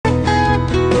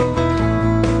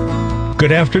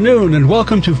Good afternoon and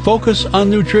welcome to Focus on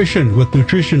Nutrition with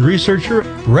nutrition researcher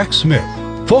Rex Smith.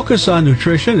 Focus on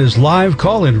Nutrition is live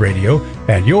call-in radio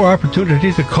and your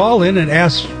opportunity to call in and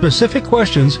ask specific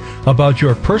questions about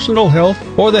your personal health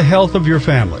or the health of your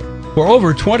family. For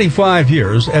over 25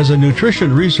 years as a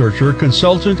nutrition researcher,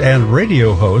 consultant, and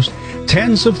radio host,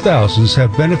 tens of thousands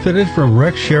have benefited from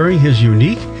Rex sharing his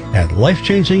unique and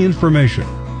life-changing information.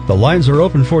 The lines are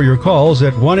open for your calls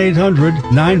at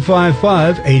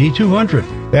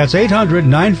 1-800-955-8200. That's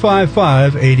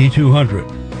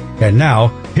 800-955-8200. And now,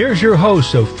 here's your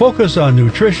host of Focus on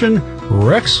Nutrition,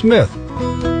 Rex Smith.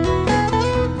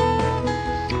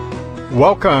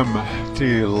 Welcome.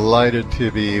 Delighted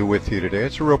to be with you today.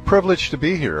 It's a real privilege to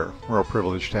be here. Real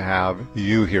privilege to have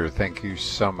you here. Thank you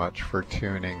so much for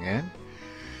tuning in.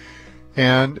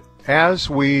 And as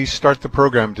we start the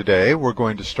program today, we're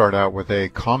going to start out with a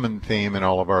common theme in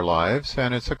all of our lives,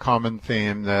 and it's a common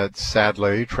theme that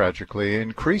sadly, tragically,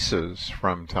 increases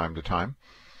from time to time.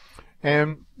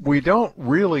 And we don't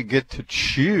really get to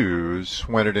choose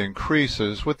when it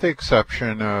increases, with the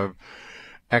exception of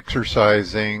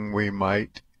exercising. We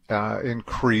might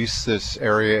increase this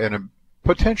area in a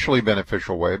potentially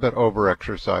beneficial way, but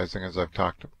over-exercising, as I've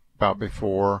talked about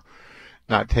before,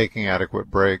 not taking adequate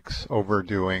breaks,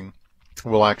 overdoing,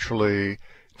 will actually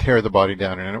tear the body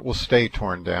down, and it will stay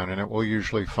torn down, and it will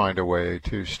usually find a way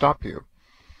to stop you.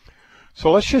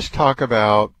 So let's just talk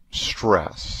about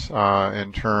stress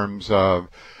in terms of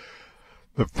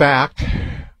the fact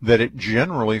that it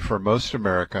generally, for most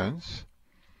Americans,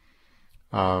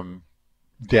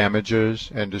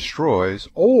 damages and destroys,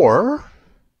 or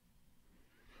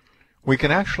we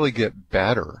can actually get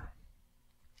better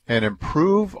and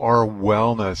improve our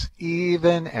wellness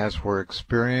even as we're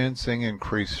experiencing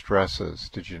increased stresses.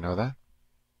 Did you know that?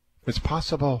 It's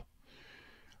possible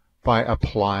by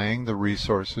applying the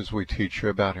resources we teach you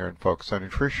about here in Focus on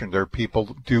Nutrition. There are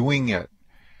people doing it.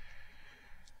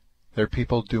 There are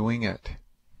people doing it.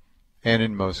 And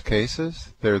in most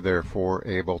cases, they're therefore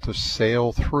able to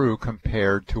sail through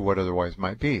compared to what otherwise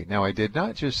might be. Now, I did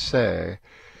not just say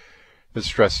that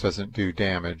stress doesn't do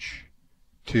damage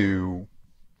to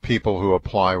people who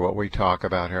apply what we talk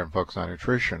about here in Focus on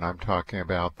Nutrition. I'm talking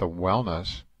about the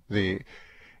wellness, the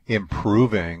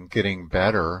improving, getting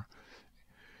better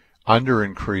under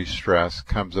increased stress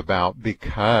comes about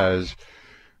because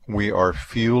we are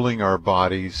fueling our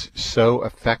bodies so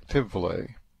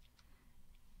effectively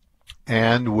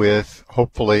and with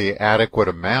hopefully adequate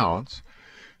amounts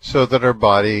so that our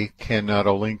body can not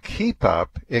only keep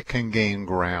up, it can gain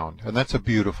ground. And that's a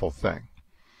beautiful thing.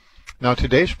 Now,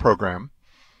 today's program,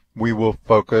 we will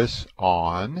focus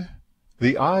on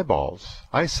the eyeballs,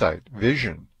 eyesight,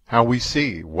 vision, how we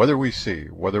see, whether we see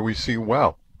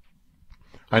well.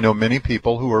 I know many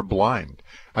people who are blind.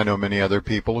 I know many other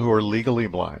people who are legally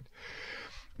blind.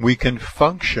 We can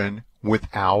function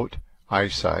without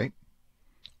eyesight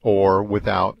or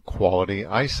without quality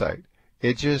eyesight.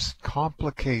 It just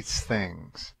complicates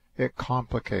things. It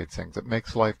complicates things. It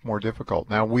makes life more difficult.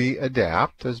 Now, we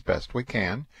adapt as best we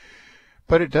can,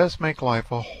 but it does make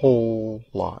life a whole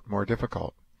lot more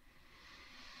difficult.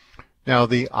 Now,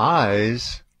 the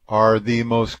eyes are the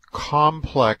most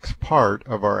complex part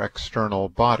of our external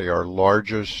body. Our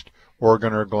largest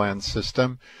organ or gland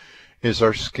system is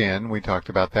our skin. We talked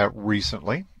about that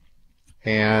recently.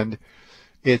 And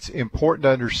it's important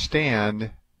to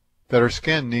understand that our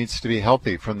skin needs to be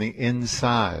healthy from the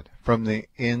inside. From the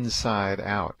inside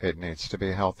out, it needs to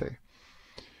be healthy.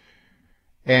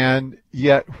 And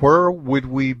yet, where would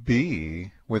we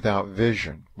be without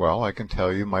vision? Well, I can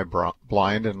tell you my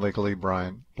blind and legally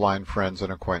blind friends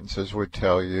and acquaintances would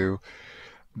tell you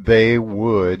they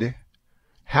would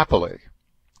happily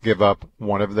give up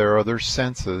one of their other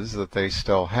senses that they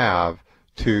still have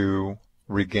to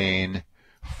regain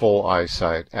full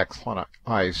eyesight, excellent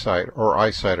eyesight, or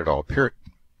eyesight at all, period.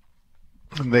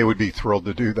 And they would be thrilled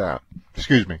to do that.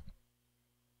 Excuse me.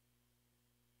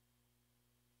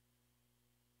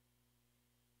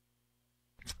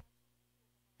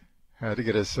 Had to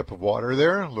get a sip of water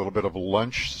there. A little bit of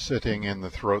lunch sitting in the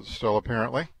throat still,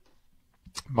 apparently.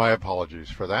 My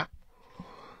apologies for that.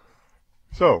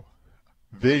 So,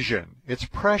 vision. It's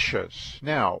precious.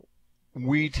 Now,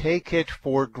 we take it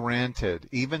for granted.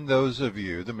 Even those of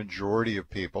you, the majority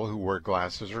of people who wear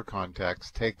glasses or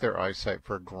contacts, take their eyesight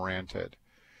for granted.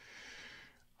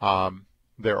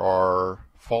 There are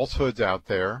falsehoods out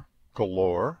there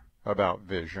galore about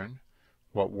vision.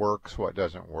 What works, what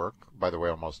doesn't work. By the way,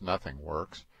 almost nothing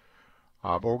works.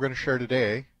 But we're going to share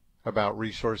today about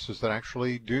resources that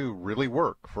actually do really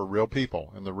work for real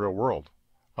people in the real world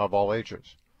of all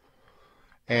ages.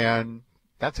 And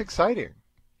that's exciting.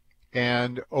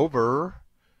 And over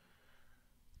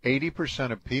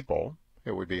 80% of people,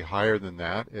 it would be higher than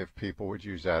that if people would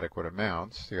use adequate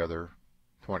amounts, the other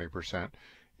 20%,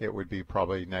 it would be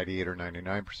probably 98 or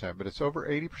 99%, but it's over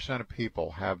 80% of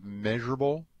people have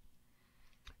measurable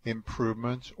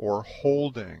improvements or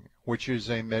holding, which is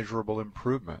a measurable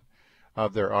improvement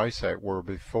of their eyesight, where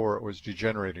before it was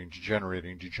degenerating.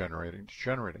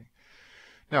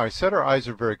 Now, I said our eyes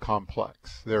are very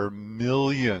complex. There are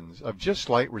millions of just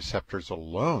light receptors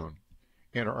alone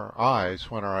in our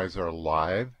eyes when our eyes are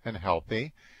alive and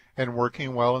healthy and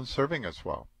working well and serving us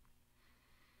well.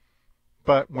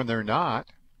 But when they're not,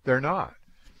 they're not.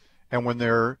 And when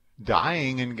they're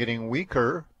dying and getting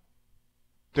weaker,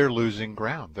 they're losing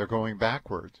ground. They're going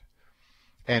backwards.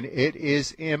 And it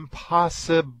is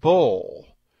impossible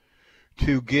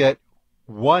to get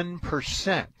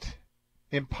 1%,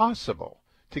 impossible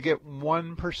to get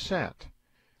 1%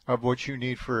 of what you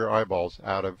need for your eyeballs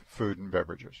out of food and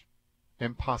beverages.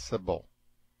 Impossible.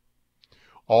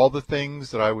 All the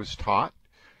things that I was taught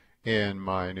in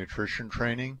my nutrition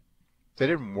training, they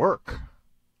didn't work.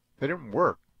 They didn't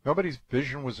work. Nobody's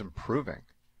vision was improving.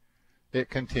 It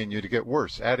continued to get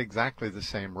worse at exactly the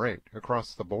same rate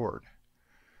across the board.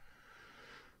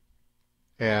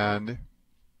 And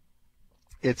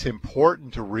it's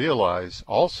important to realize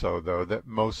also, though, that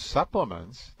most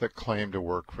supplements that claim to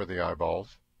work for the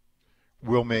eyeballs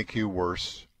will make you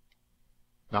worse.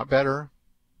 Not better,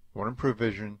 won't improve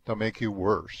vision, they'll make you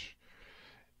worse.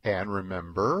 And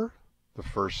remember, the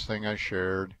first thing I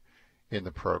shared in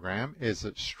the program is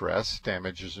that stress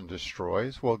damages and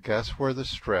destroys. Well, guess where the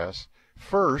stress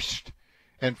first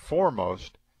and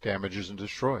foremost damages and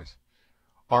destroys?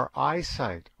 Our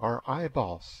eyesight, our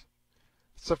eyeballs.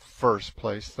 It's the first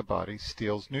place the body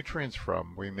steals nutrients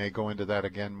from. We may go into that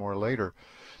again more later.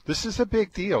 This is a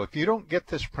big deal. If you don't get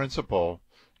this principle,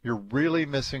 you're really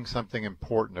missing something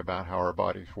important about how our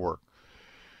bodies work.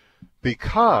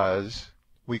 Because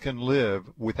we can live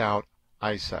without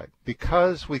eyesight,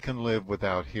 because we can live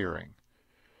without hearing,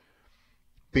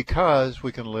 because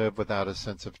we can live without a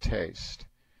sense of taste.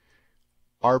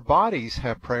 Our bodies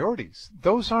have priorities.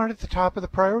 Those aren't at the top of the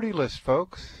priority list,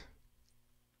 folks.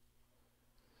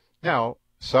 Now,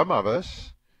 some of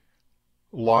us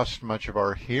lost much of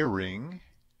our hearing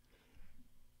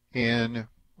in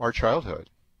our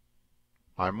childhood.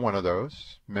 I'm one of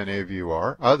those. Many of you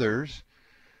are. Others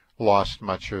lost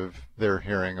much of their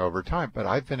hearing over time. But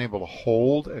I've been able to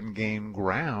hold and gain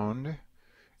ground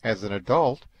as an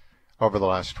adult over the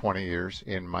last 20 years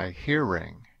in my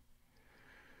hearing.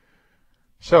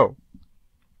 So,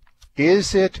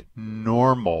 is it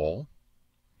normal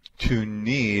to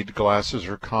need glasses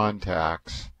or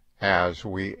contacts as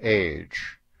we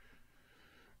age?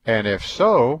 And if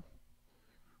so,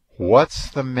 what's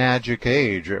the magic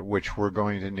age at which we're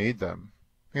going to need them?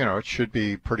 You know, it should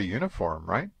be pretty uniform,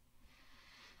 right?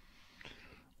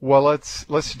 Well,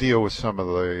 let's deal with some of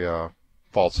the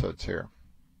falsehoods here,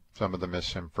 some of the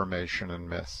misinformation and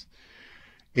myths.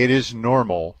 It is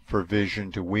normal for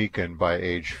vision to weaken by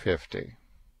age 50.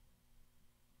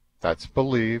 That's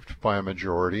believed by a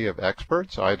majority of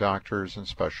experts, eye doctors, and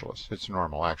specialists. It's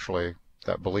normal. Actually,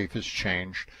 that belief has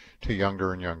changed to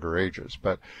younger and younger ages.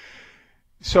 But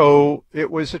so it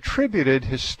was attributed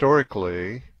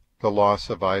historically, the loss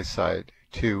of eyesight,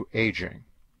 to aging.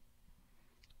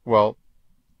 Well,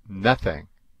 nothing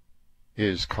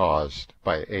is caused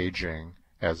by aging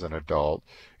as an adult.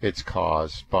 It's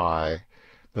caused by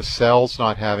the cells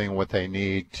not having what they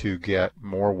need to get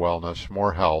more wellness,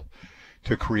 more health,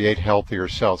 to create healthier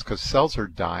cells, because cells are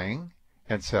dying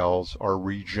and cells are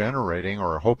regenerating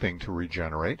or hoping to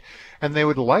regenerate, and they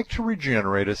would like to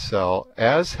regenerate a cell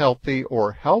as healthy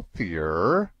or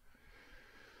healthier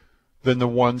than the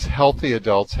ones healthy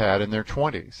adults had in their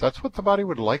 20s. That's what the body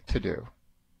would like to do.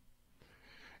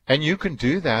 And you can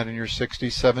do that in your 60s,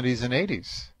 70s, and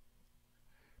 80s.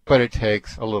 But it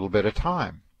takes a little bit of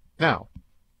time. Now,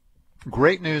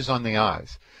 great news on the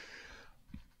eyes.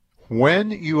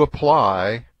 When you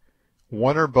apply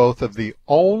one or both of the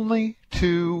only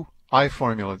two eye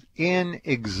formulas in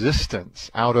existence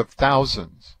out of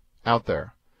thousands out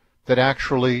there that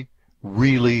actually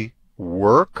really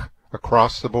work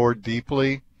across the board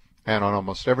deeply and on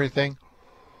almost everything,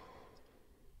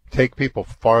 take people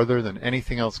farther than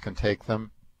anything else can take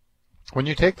them. When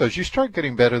you take those, you start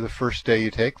getting better the first day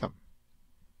you take them.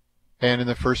 And in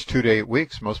the first 2 to 8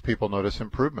 weeks, most people notice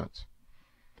improvements.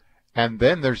 And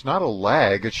then there's not a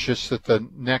lag. It's just that the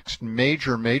next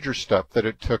major stuff that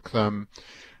it took them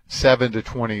 7 to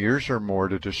 20 years or more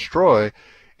to destroy,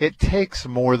 it takes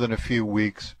more than a few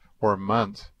weeks or a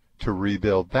month to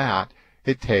rebuild that.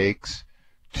 It takes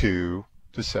 2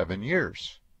 to 7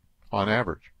 years on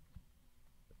average.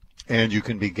 And you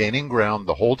can be gaining ground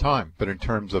the whole time, but in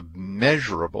terms of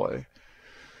measurably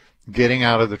getting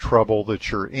out of the trouble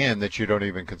that you're in, that you don't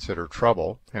even consider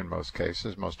trouble in most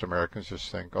cases. Most Americans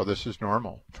just think, oh, this is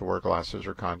normal to wear glasses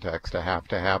or contacts, to have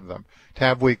them, to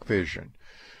have weak vision,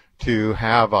 to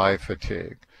have eye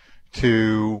fatigue,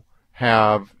 to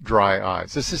have dry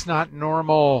eyes. This is not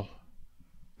normal.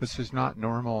 This is not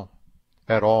normal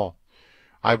at all.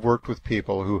 I've worked with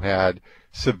people who had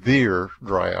severe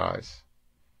dry eyes,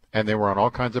 and they were on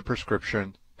all kinds of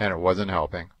prescription, and it wasn't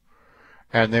helping.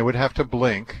 And they would have to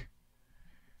blink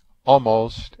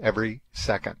almost every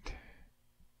second.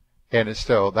 And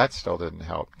that still didn't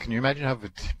help. Can you imagine how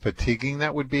fatiguing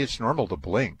that would be? It's normal to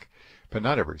blink, but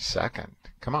not every second.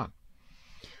 Come on.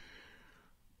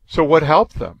 So what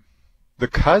helped them? The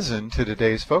cousin to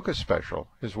today's Focus Special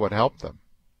is what helped them.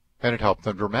 And it helped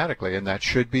them dramatically, and that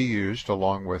should be used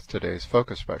along with today's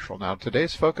Focus Special. Now,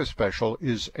 today's Focus Special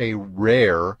is a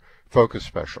rare Focus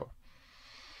Special.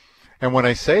 And when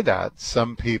I say that,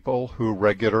 some people who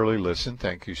regularly listen,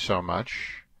 thank you so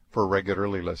much for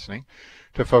regularly listening,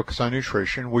 to Focus on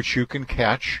Nutrition, which you can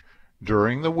catch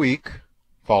during the week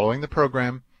following the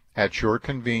program at your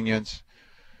convenience,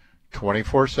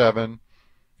 24/7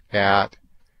 at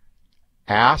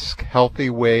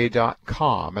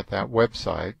askhealthyway.com, at that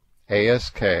website,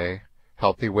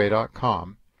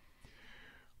 askhealthyway.com.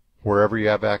 Wherever you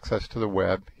have access to the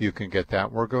web, you can get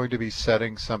that. We're going to be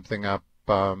setting something up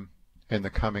in the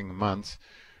coming months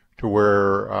to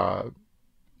where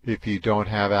if you don't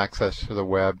have access to the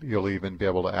web, you'll even be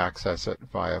able to access it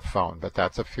via phone. But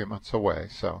that's a few months away,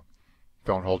 so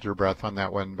don't hold your breath on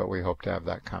that one, but we hope to have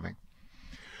that coming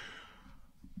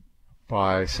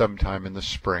by sometime in the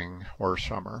spring or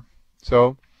summer.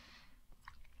 So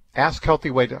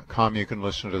askhealthyway.com, you can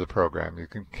listen to the program. You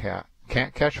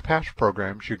can't catch past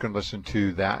programs. You can listen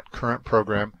to that current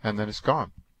program, and then it's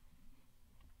gone.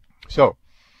 So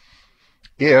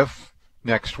if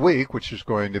next week, which is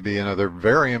going to be another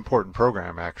very important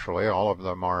program, actually, all of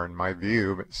them are in my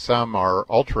view, but some are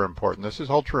ultra important. This is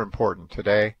ultra important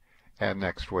today and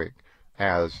next week,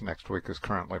 as next week is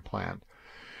currently planned.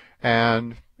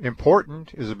 And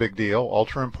important is a big deal.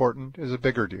 Ultra important is a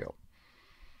bigger deal.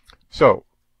 So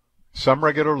some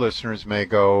regular listeners may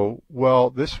go, well,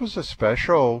 this was a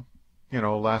special,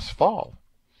 last fall.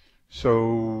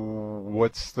 So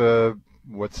what's the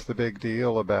big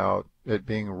deal about it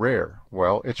being rare?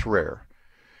 Well, it's rare.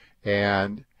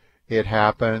 And it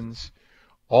happens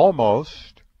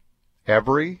almost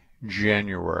every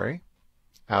January.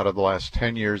 Out of the last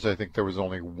 10 years, I think there was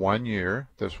only 1 year.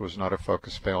 This was not a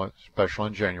Focus Special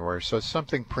in January. So it's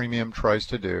something Premium tries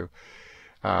to do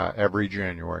every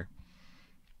January.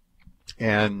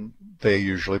 And they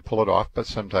usually pull it off, but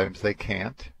sometimes they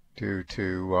can't due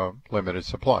to limited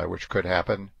supply, which could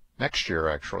happen next year,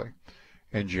 actually.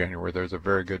 In January, there's a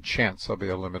very good chance there'll be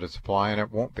a limited supply, and it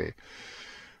won't be.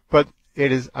 But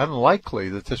it is unlikely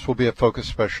that this will be a Focus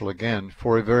Special again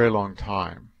for a very long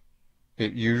time.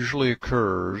 It usually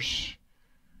occurs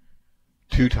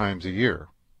 2 times a year,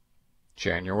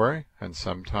 January and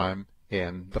sometime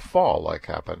in the fall, like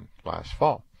happened last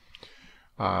fall.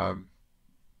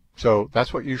 So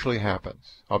that's what usually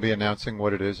happens. I'll be announcing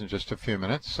what it is in just a few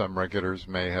minutes. Some regulars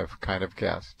may have kind of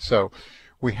guessed. So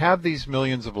we have these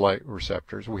millions of light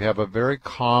receptors. We have a very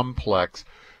complex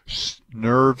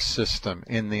nerve system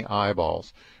in the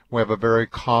eyeballs. We have a very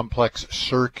complex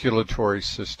circulatory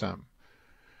system,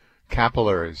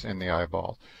 capillaries in the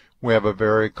eyeball. We have a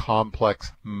very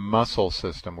complex muscle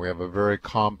system. We have a very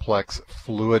complex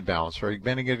fluid balance. Are you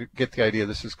going to get the idea?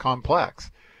 This is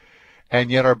complex. And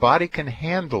yet our body can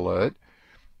handle it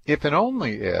if and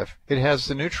only if it has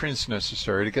the nutrients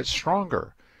necessary to get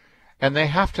stronger. And they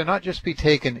have to not just be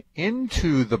taken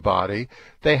into the body,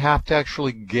 they have to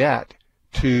actually get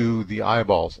to the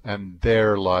eyeballs. And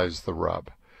there lies the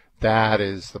rub. That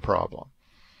is the problem.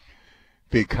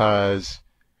 Because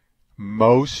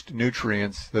most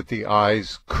nutrients that the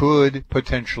eyes could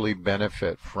potentially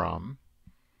benefit from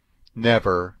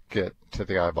never get to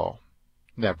the eyeball.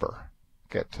 Never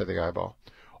get to the eyeball.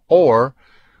 Or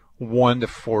 1 to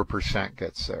 4%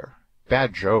 gets there.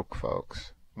 Bad joke,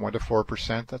 folks. 1 to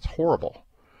 4%, that's horrible.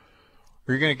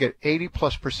 You're going to get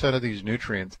 80+% of these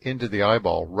nutrients into the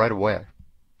eyeball right away.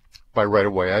 By right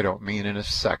away, I don't mean in a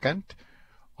second,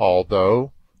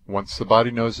 although once the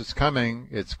body knows it's coming,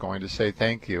 it's going to say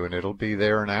thank you, and it'll be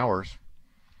there in hours.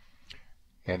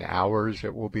 In hours,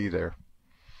 it will be there.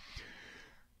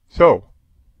 So,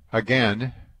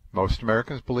 again, most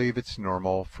Americans believe it's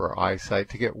normal for eyesight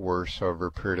to get worse over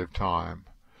a period of time.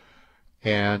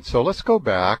 And so let's go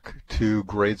back to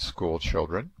grade school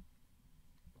children.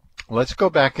 Let's go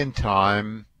back in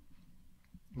time,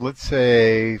 let's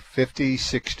say 50,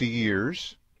 60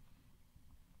 years.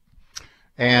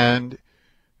 And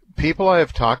people I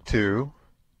have talked to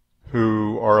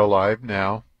who are alive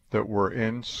now that were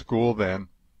in school then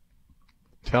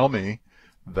tell me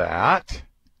that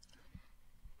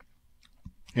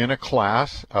in a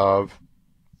class of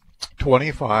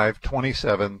 25,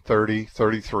 27, 30,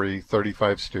 33,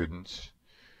 35 students,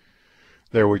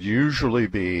 there would usually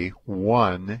be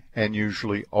one, and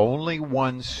usually only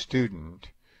one student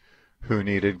who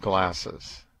needed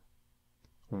glasses.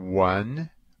 One,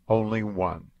 only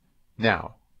one.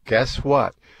 Now, guess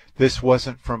what? This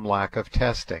wasn't from lack of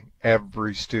testing.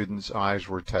 Every student's eyes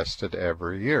were tested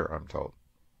every year, I'm told.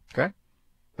 Okay?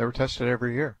 They were tested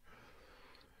every year.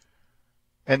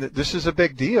 And this is a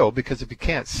big deal because if you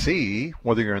can't see,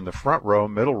 whether you're in the front row,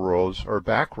 middle rows, or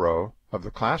back row of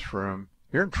the classroom,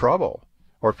 you're in trouble.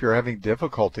 Or if you're having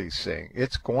difficulty seeing,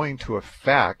 it's going to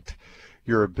affect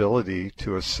your ability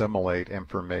to assimilate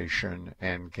information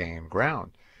and gain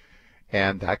ground.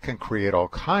 And that can create all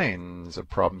kinds of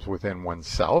problems within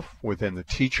oneself, within the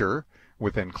teacher,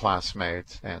 within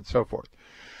classmates, and so forth.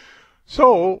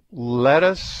 So let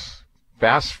us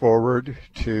fast forward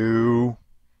to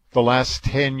the last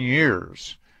 10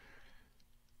 years.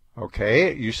 Okay,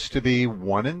 it used to be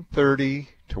 1 in 30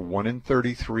 to 1 in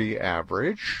 33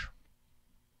 average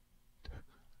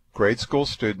grade school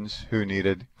students who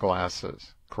needed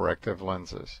glasses, corrective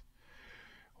lenses.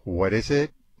 What is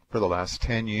it for the last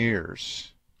 10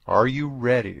 years? Are you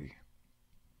ready?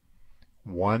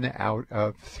 1 out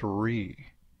of 3.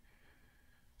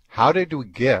 How did we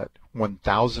get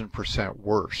 1,000%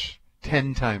 worse?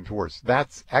 10 times worse.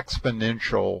 That's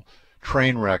exponential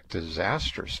train wreck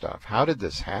disaster stuff. How did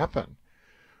this happen?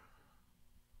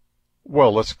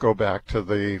 Well, let's go back to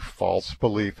the false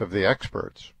belief of the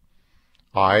experts.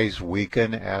 Eyes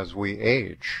weaken as we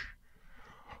age.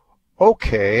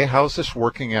 Okay, how's this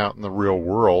working out in the real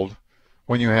world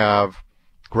when you have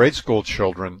grade school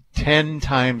children 10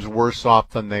 times worse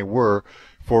off than they were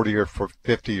 40 or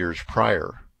 50 years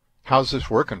prior? How's this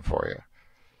working for you?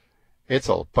 It's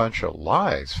a bunch of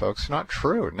lies, folks. Not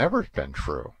true. Never been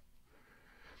true.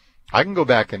 I can go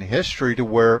back in history to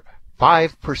where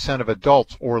 5% of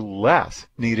adults or less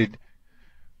needed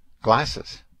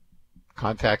glasses.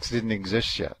 Contacts didn't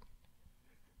exist yet.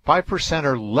 5%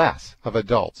 or less of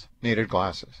adults needed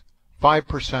glasses.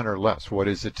 5% or less. What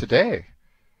is it today?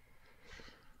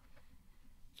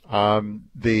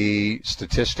 The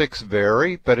statistics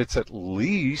vary, but it's at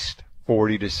least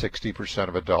 40 to 60%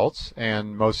 of adults,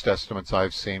 and most estimates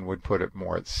I've seen would put it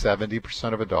more at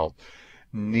 70% of adults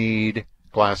need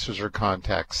glasses or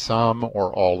contacts some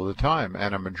or all of the time,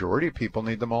 and a majority of people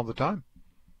need them all the time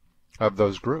of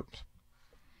those groups.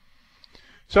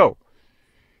 So,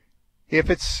 if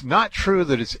it's not true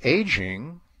that it's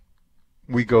aging,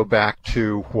 we go back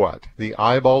to what? The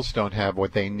eyeballs don't have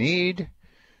what they need.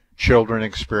 Children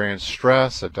experience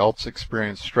stress. Adults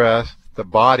experience stress. The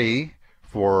body,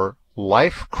 for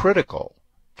life critical,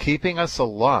 keeping us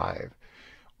alive,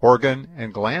 organ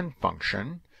and gland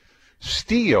function,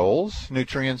 steals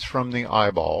nutrients from the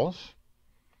eyeballs.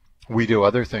 We do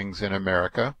other things in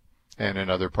America, and in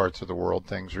other parts of the world,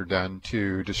 things are done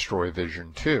to destroy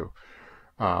vision too,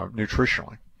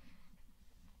 nutritionally.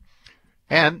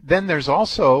 And then there's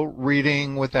also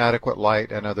reading with adequate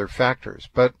light and other factors.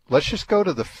 But let's just go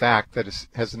to the fact that it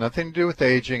has nothing to do with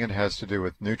aging. It has to do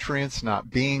with nutrients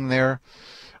not being there.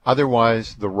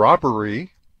 Otherwise, the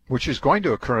robbery, which is going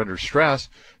to occur under stress,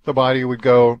 the body would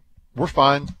go, we're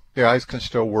fine. The eyes can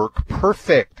still work.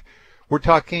 Perfect. We're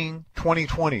talking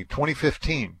 2020,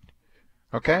 2015.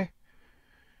 Okay?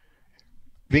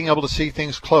 Being able to see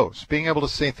things close, being able to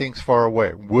see things far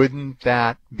away. Wouldn't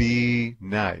that be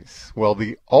nice? Well,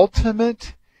 the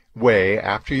ultimate way,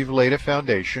 after you've laid a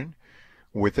foundation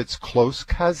with its close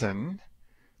cousin,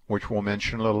 which we'll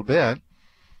mention a little bit,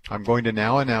 I'm going to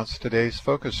now announce today's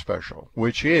focus special,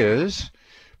 which is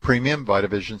premium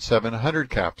VitaVision 700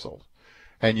 capsules.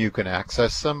 And you can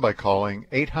access them by calling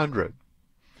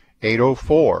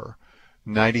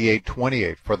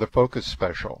 800-804-9828 for the focus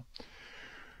special.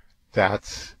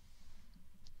 That's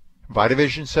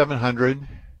VitaVision 700.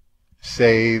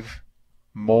 Save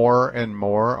more and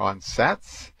more on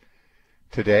sets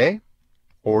today,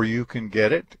 or you can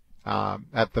get it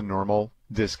at the normal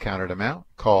discounted amount.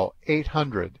 Call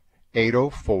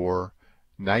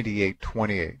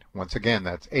 800-804-9828. Once again,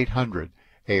 that's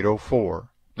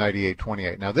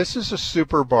 800-804-9828. Now, this is a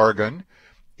super bargain,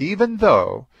 even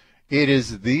though it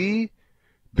is the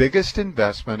biggest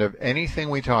investment of anything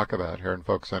we talk about here in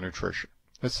Focus on Nutrition.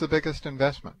 It's the biggest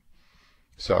investment.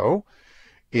 So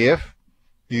if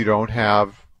you don't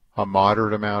have a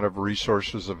moderate amount of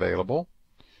resources available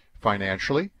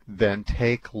financially, then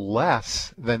take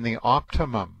less than the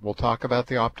optimum. We'll talk about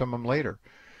the optimum later.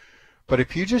 But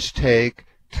if you just take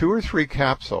 2 or 3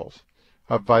 capsules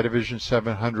of VitaVision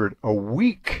 700 a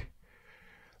week,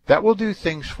 that will do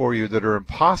things for you that are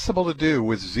impossible to do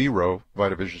with 0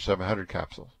 VitaVision 700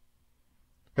 capsules.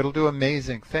 It'll do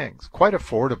amazing things, quite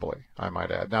affordably, I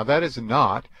might add. Now, that is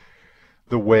not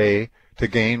the way to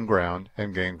gain ground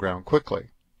and gain ground quickly,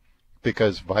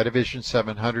 because VitaVision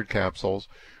 700 capsules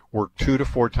work 2 to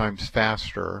 4 times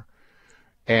faster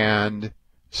and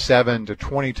 7 to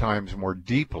 20 times more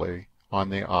deeply on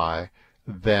the eye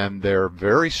than their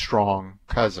very strong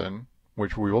cousin,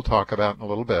 which we will talk about in a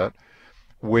little bit,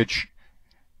 which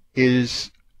needs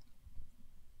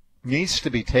to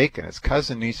be taken. Its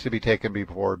cousin needs to be taken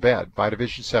before bed.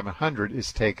 VitaVision 700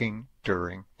 is taken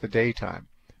during the daytime.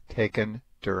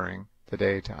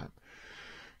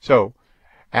 So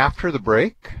after the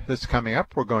break that's coming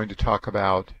up, we're going to talk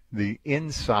about the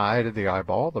inside of the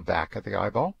eyeball, the back of the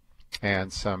eyeball,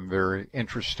 and some very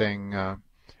interesting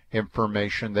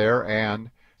information there,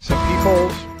 and some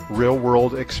people's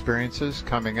real-world experiences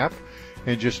coming up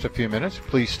in just a few minutes.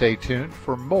 Please stay tuned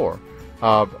for more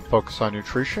of Focus on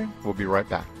Nutrition. We'll be right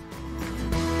back.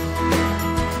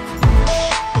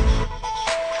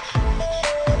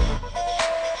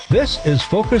 This is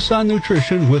Focus on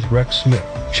Nutrition with Rex Smith,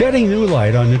 shedding new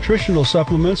light on nutritional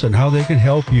supplements and how they can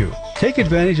help you. Take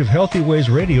advantage of Healthy Ways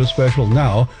Radio special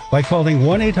now by calling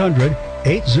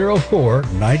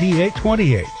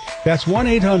 1-800-804-9828. That's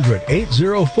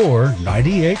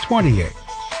 1-800-804-9828.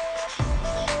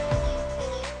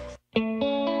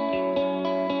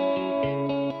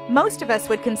 Most of us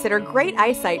would consider great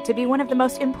eyesight to be one of the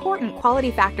most important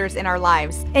quality factors in our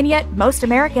lives, and yet most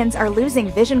Americans are losing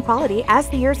vision quality as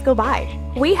the years go by.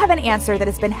 We have an answer that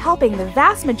has been helping the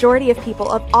vast majority of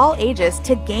people of all ages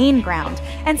to gain ground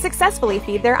and successfully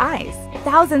feed their eyes.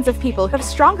 Thousands of people have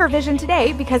stronger vision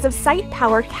today because of Sight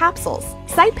Power capsules.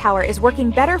 Sight Power is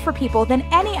working better for people than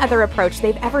any other approach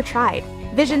they've ever tried.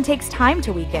 Vision takes time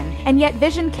to weaken, and yet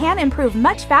vision can improve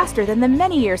much faster than the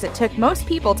many years it took most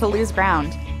people to lose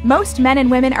ground. Most men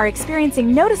and women are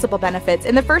experiencing noticeable benefits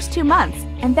in the first 2 months,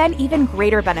 and then even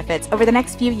greater benefits over the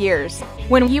next few years.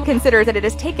 When you consider that it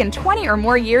has taken 20 or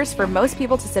more years for most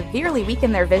people to severely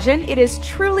weaken their vision, it is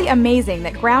truly amazing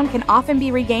that ground can often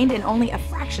be regained in only a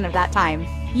fraction of that time.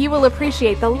 You will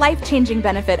appreciate the life-changing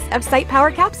benefits of Sight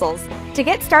Power capsules. To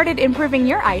get started improving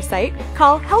your eyesight,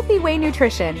 call Healthy Way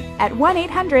Nutrition at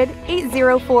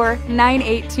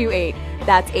 1-800-804-9828.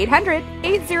 That's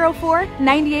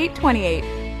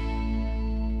 800-804-9828.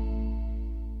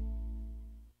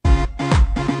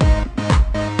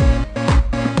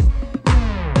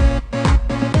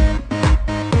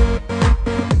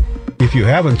 If you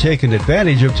haven't taken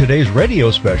advantage of today's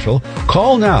radio special,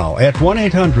 call now at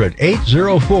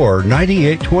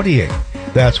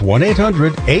 1-800-804-9828. That's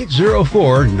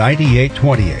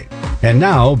 1-800-804-9828. And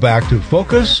now back to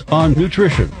Focus on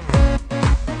Nutrition.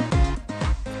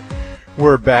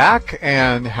 We're back,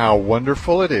 and how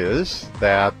wonderful it is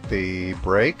that the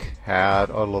break had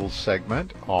a little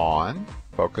segment on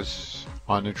Focus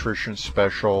on Nutrition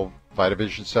special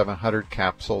VitaVision 700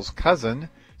 capsules cousin,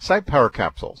 Sight Power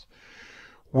capsules,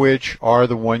 which are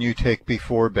the one you take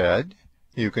before bed.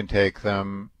 You can take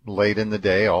them late in the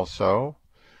day also.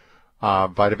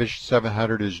 VitaVision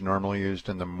 700 is normally used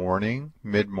in the morning,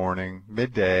 mid-morning,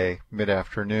 midday,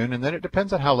 mid-afternoon, and then it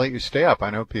depends on how late you stay up. I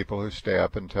know people who stay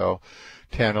up until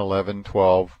 10, 11,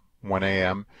 12, 1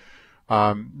 a.m.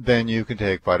 Then you can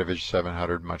take VitaVision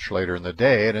 700 much later in the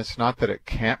day, and it's not that it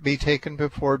can't be taken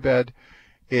before bed.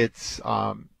 It's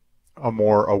a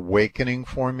more awakening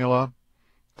formula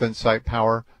than Sight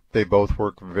Power. They both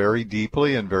work very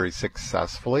deeply and very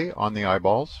successfully on the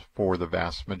eyeballs for the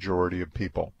vast majority of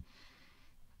people.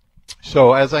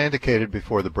 So as I indicated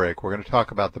before the break, we're going to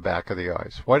talk about the back of the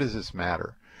eyes. Why does this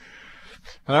matter?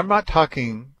 And I'm not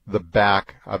talking the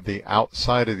back of the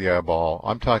outside of the eyeball.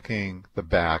 I'm talking the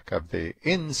back of the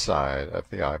inside of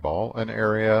the eyeball, an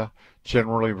area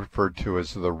generally referred to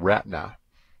as the retina.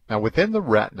 Now within the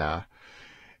retina,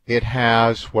 it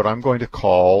has what I'm going to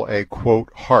call a,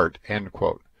 quote, heart, end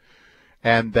quote.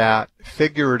 And that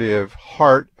figurative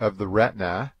heart of the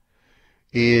retina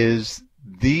is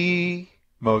the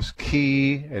most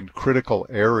key and critical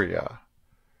area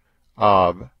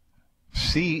of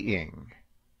seeing.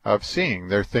 There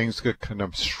are things that can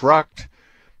obstruct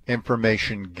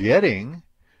information getting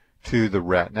to the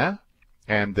retina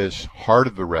and this heart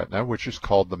of the retina, which is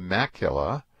called the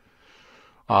macula.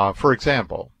 For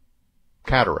example,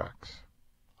 cataracts,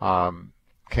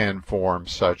 can form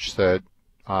such that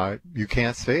you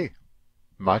can't see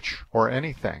much or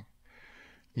anything.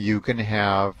 You can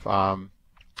have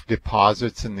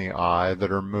deposits in the eye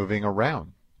that are moving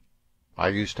around. I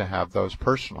used to have those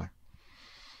personally.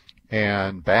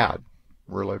 And bad,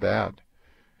 really bad.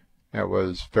 It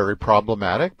was very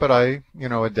problematic, but I,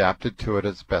 adapted to it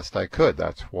as best I could.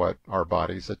 That's what our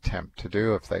bodies attempt to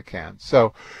do if they can.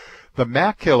 So the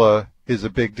macula is a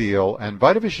big deal, and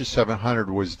VitaVision 700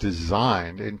 was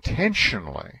designed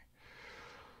intentionally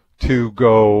to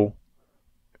go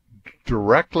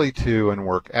directly to and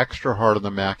work extra hard on the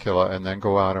macula and then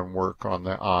go out and work on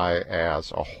the eye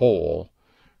as a whole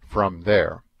from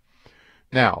there.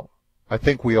 Now, I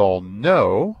think we all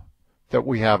know that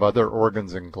we have other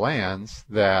organs and glands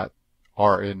that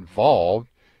are involved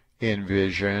in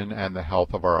vision and the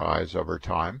health of our eyes over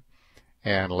time.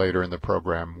 And later in the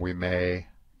program, we may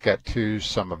get to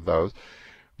some of those.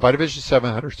 VitaVision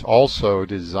 700 is also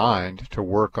designed to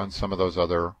work on some of those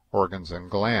other organs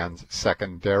and glands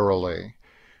secondarily,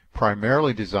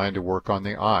 primarily designed to work on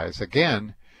the eyes.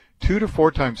 Again, 2 to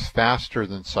 4 times faster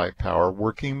than sight power,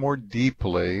 working more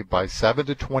deeply by 7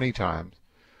 to 20 times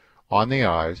on the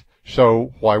eyes.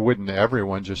 So why wouldn't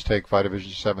everyone just take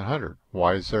VitaVision 700?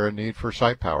 Why is there a need for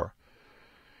sight power?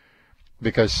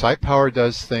 Because sight power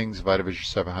does things VitaVision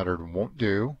 700 won't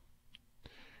do,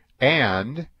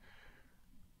 and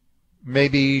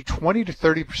maybe 20 to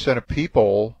 30% of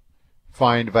people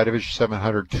find VitaVision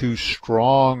 700 too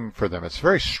strong for them. It's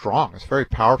very strong. It's very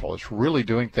powerful. It's really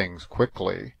doing things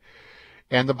quickly.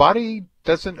 And the body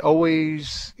doesn't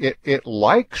always, it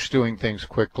likes doing things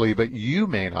quickly, but you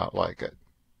may not like it.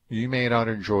 You may not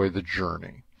enjoy the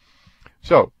journey.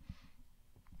 So,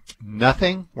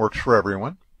 nothing works for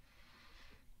everyone.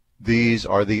 These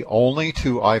are the only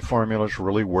 2 eye formulas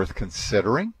really worth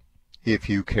considering if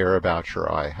you care about your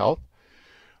eye health.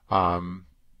 And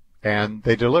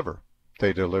they deliver.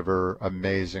 They deliver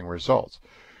amazing results.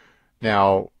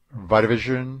 Now,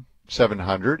 VitaVision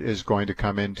 700 is going to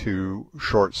come into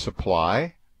short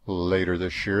supply later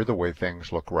this year, the way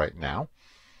things look right now.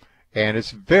 And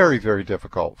it's very, very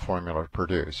difficult formula to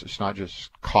produce. It's not just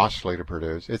costly to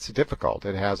produce. It's difficult.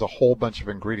 It has a whole bunch of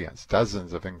ingredients,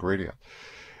 dozens of ingredients.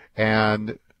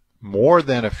 And more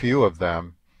than a few of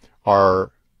them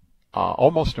are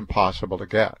almost impossible to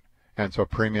get. And so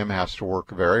Premium has to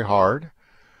work very hard,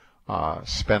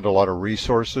 spend a lot of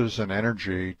resources and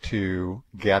energy to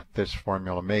get this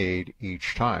formula made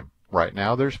each time. Right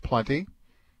now there's plenty.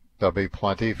 There'll be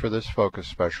plenty for this Focus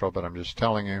special, but I'm just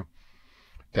telling you,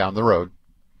 down the road,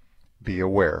 be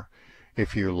aware.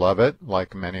 If you love it,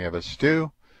 like many of us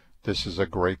do, this is a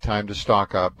great time to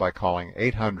stock up by calling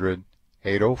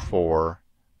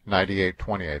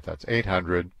 800-804-9828. That's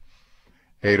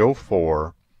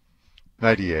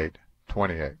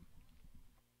 800-804-9828.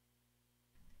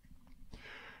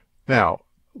 Now,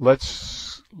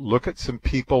 let's look at some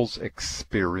people's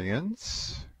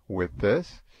experience with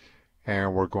this.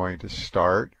 And we're going to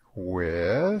start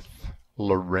with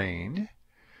Lorraine.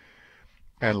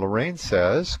 And Lorraine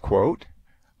says, quote,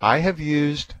 I have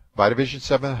used VitaVision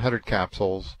 700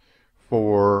 capsules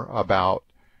for about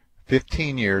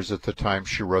 15 years at the time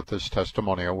she wrote this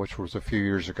testimonial, which was a few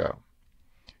years ago.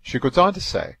 She goes on to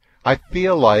say, I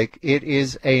feel like it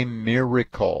is a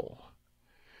miracle.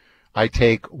 I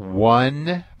take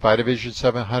 1 VitaVision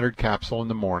 700 capsule in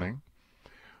the morning.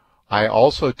 I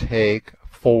also take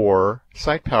 4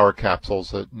 Sight Power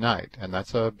capsules at night, and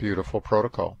that's a beautiful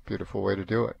protocol, beautiful way to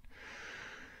do it.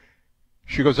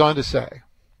 She goes on to say,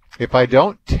 if I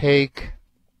don't take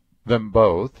them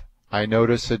both, I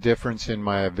notice a difference in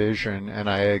my vision, and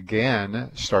I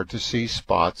again start to see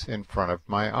spots in front of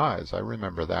my eyes. I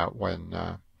remember that when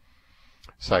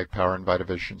Sight Power and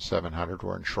VitaVision 700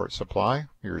 were in short supply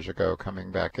years ago,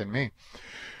 coming back in me.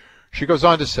 She goes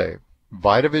on to say,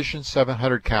 VitaVision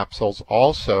 700 capsules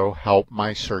also help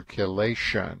my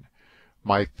circulation.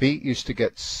 My feet used to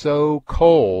get so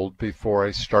cold before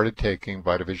I started taking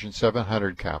VitaVision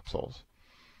 700 capsules.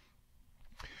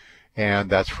 And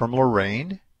that's from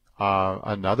Lorraine.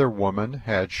 Another woman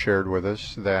had shared with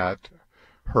us that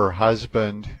her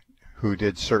husband, who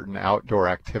did certain outdoor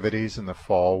activities in the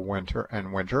fall,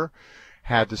 winter,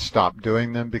 had to stop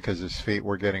doing them because his feet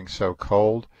were getting so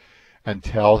cold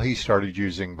until he started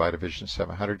using VitaVision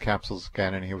 700 capsules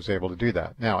again, and he was able to do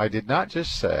that. Now, I did not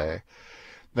just say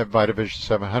that VitaVision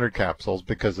 700 capsules,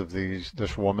 because of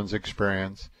this woman's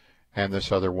experience and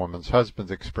this other woman's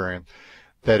husband's experience,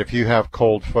 that if you have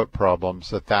cold foot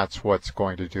problems, that's what's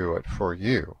going to do it for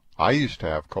you. I used to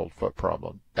have cold foot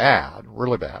problems, bad,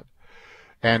 really bad,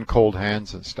 and cold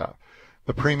hands and stuff.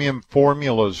 The Premium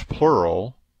formulas,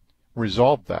 plural,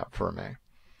 resolved that for me.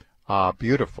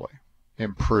 beautifully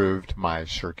improved my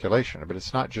circulation. But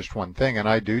it's not just one thing, and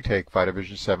I do take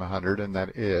VitaVision 700, and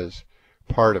that is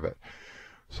part of it.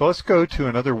 So let's go to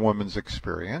another woman's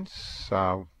experience.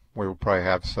 We will probably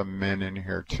have some men in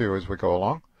here too as we go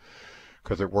along,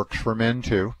 because it works for men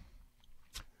too.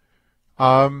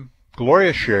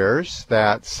 Gloria shares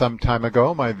that some time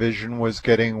ago my vision was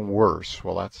getting worse.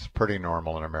 Well, that's pretty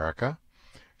normal in America.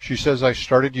 She says, I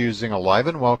started using Alive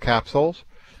and Well capsules,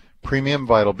 Premium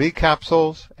Vital B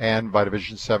capsules, and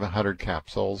VitaVision 700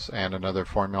 capsules, and another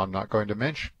formula I'm not going to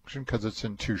mention because it's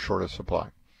in too short a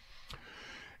supply.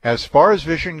 As far as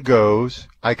vision goes,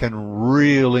 I can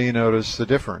really notice the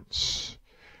difference.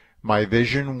 My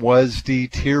vision was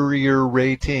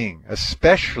deteriorating,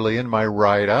 especially in my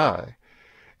right eye,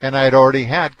 and I had already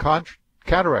had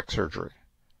cataract surgery.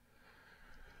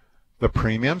 The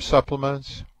premium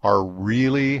supplements are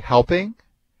really helping,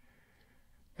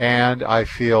 and I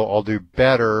feel I'll do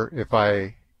better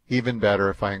even better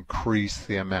if I increase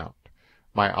the amount.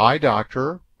 My eye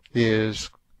doctor is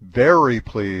very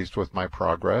pleased with my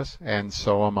progress, and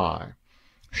so am I.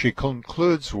 She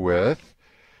concludes with,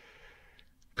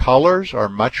 colors are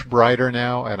much brighter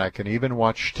now, and I can even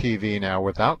watch TV now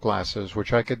without glasses,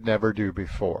 which I could never do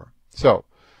before. So,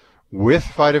 with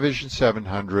VitaVision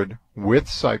 700, with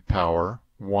Sight Power,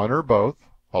 one or both,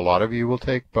 a lot of you will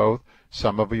take both,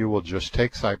 some of you will just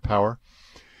take Sight Power.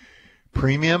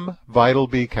 Premium Vital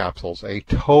B capsules, a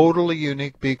totally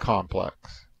unique B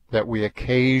complex that we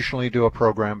occasionally do a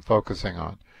program focusing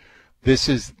on. This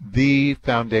is the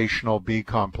foundational B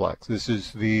complex. This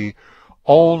is the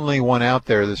only one out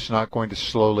there that's not going to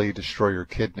slowly destroy your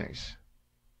kidneys.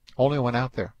 Only one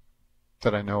out there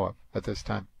that I know of at this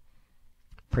time.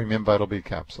 Premium Vital B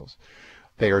capsules.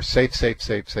 They are safe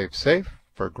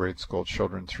for grade school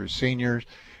children through seniors,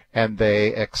 and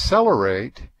they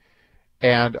accelerate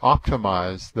and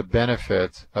optimize the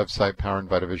benefits of Sight Power and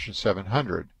VitaVision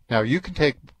 700. Now, you can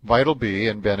take Vital B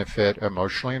and benefit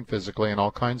emotionally and physically in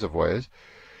all kinds of ways.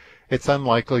 It's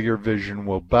unlikely your vision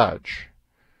will budge.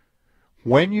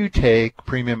 When you take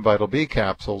Premium Vital B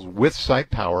capsules with Sight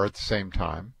Power at the same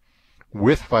time,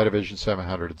 with VitaVision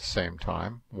 700 at the same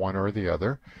time, one or the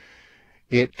other,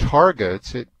 it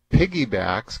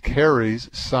piggybacks, carries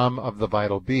some of the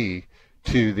Vital B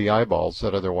to the eyeballs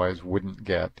that otherwise wouldn't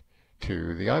get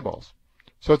to the eyeballs.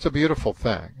 So it's a beautiful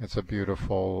thing. It's a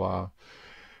beautiful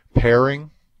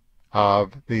pairing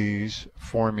of these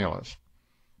formulas.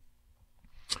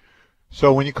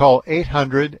 So when you call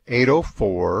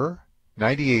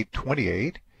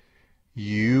 800-804-9828,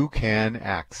 you can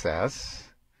access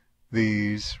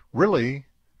these really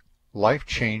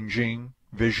life-changing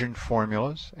vision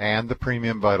formulas and the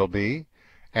Premium Vital B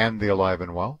and the Alive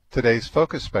and Well. Today's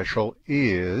focus special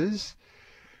is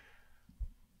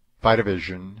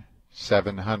VitaVision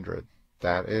 700.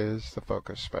 That is the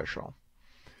focus special.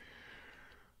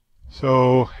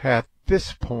 So at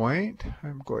this point,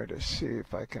 I'm going to see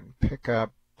if I can pick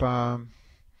up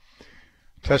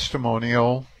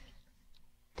testimonial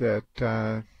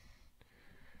that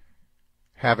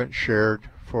haven't shared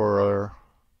for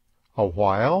a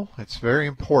while. It's very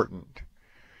important.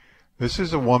 This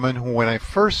is a woman who, when I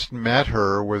first met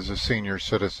her, was a senior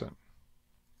citizen.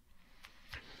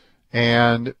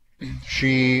 And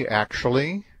she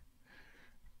actually,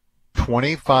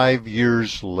 25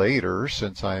 years later,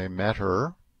 since I met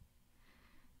her,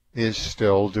 is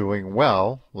still doing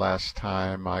well. Last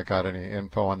time I got any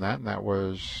info on that, and that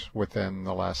was within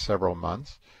the last several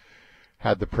months.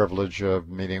 Had the privilege of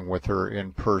meeting with her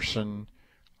in person.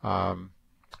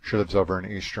 She lives over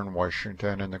in eastern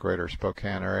Washington in the greater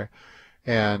Spokane area.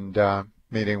 And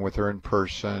meeting with her in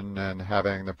person and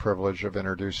having the privilege of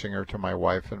introducing her to my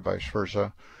wife and vice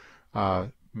versa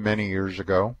many years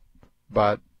ago,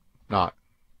 but not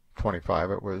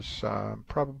 25. It was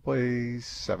probably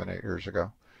 7-8 years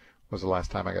ago was the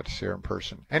last time I got to see her in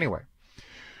person. Anyway,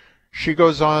 she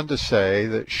goes on to say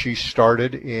that she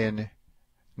started in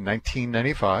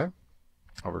 1995,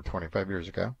 over 25 years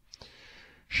ago.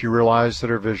 She realized that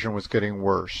her vision was getting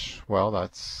worse. Well,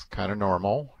 that's kind of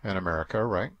normal in America,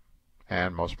 right?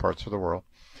 And most parts of the world.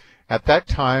 At that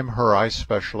time, her eye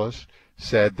specialist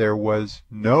said there was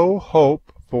no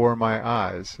hope for my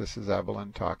eyes. This is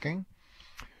Evelyn talking.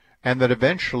 And that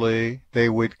eventually they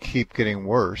would keep getting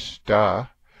worse.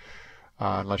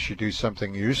 Unless you do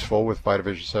something useful with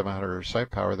VitaVision 700 or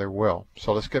Sight Power, they will.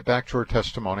 So let's get back to her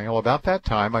testimonial. About that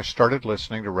time, I started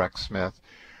listening to Rex Smith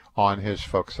on his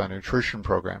Focus on Nutrition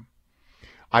program.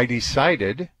 I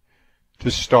decided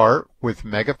to start with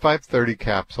Mega 530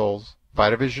 capsules,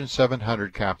 VitaVision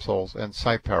 700 capsules, and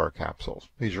Sight Power capsules.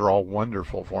 These are all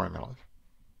wonderful formulas.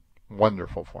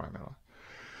 Wonderful formulas.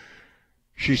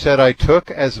 She said, I took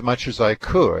as much as I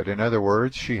could. In other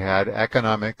words, she had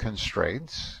economic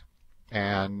constraints,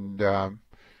 and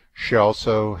she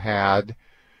also had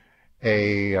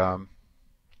a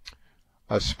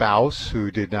spouse who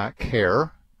did not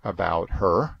care about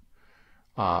her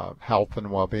health and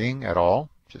well-being at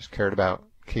all, just cared about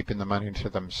keeping the money to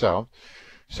themselves.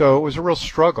 So it was a real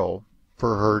struggle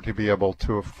for her to be able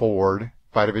to afford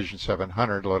VitaVision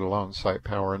 700, let alone Sight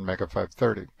Power and Mega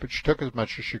 530. But she took as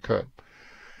much as she could.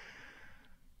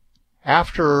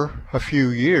 After a few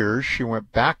years, she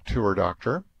went back to her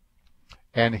doctor,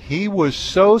 and he was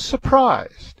so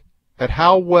surprised at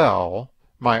how well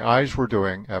my eyes were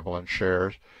doing, Evelyn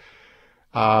shares,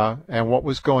 and what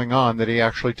was going on, that he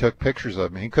actually took pictures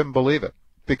of me. He couldn't believe it.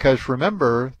 Because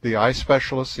remember, the eye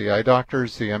specialists, the eye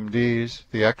doctors, the MDs,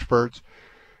 the experts,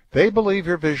 they believe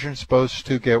your vision's supposed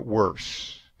to get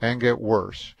worse and get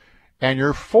worse. And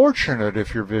you're fortunate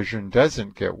if your vision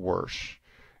doesn't get worse.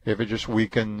 If it just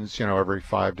weakens, every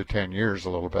 5 to 10 years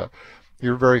a little bit,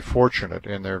 you're very fortunate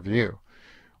in their view.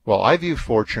 Well, I view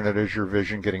fortunate as your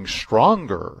vision getting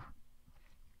stronger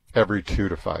every 2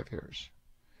 to 5 years.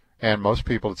 And most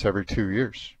people, it's every 2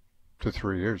 years to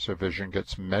 3 years. Their vision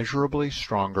gets measurably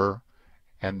stronger,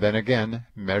 and then again,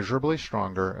 measurably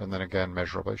stronger, and then again,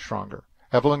 measurably stronger.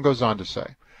 Evelyn goes on to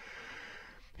say,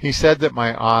 he said that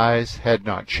my eyes had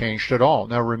not changed at all.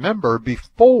 Now remember,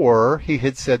 before he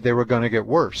had said they were going to get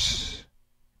worse.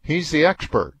 He's the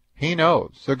expert. He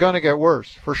knows. They're going to get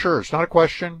worse, for sure. It's not a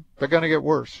question. They're going to get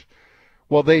worse.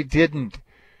 Well, they didn't.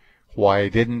 Why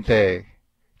didn't they?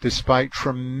 Despite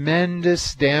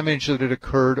tremendous damage that had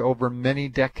occurred over many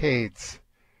decades.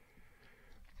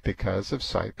 Because of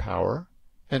Sight Power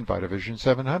and VitaVision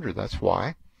 700. That's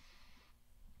why.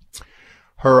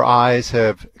 Her eyes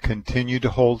have continued to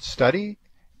hold steady,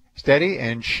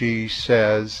 and she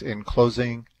says in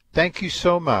closing, thank you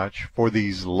so much for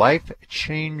these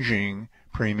life-changing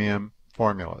premium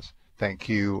formulas. Thank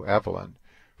you, Evelyn,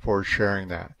 for sharing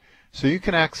that. So you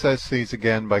can access these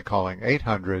again by calling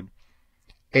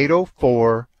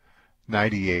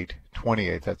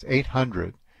 800-804-9828. That's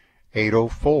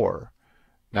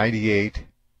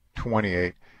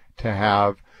 800-804-9828 to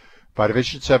have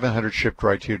VitaVision 700 shipped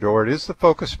right to your door. It is the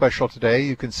Focus special today.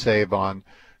 You can save on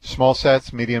small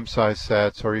sets, medium-sized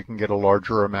sets, or you can get a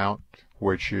larger amount,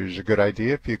 which is a good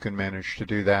idea if you can manage to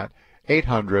do that.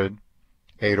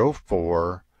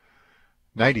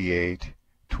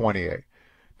 800-804-9828.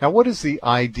 Now, what is the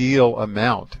ideal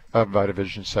amount of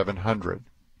VitaVision 700?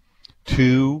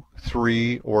 2,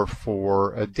 3, or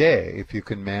 4 a day, if you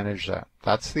can manage that.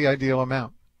 That's the ideal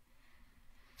amount.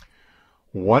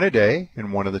 1 a day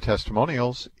in one of the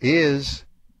testimonials is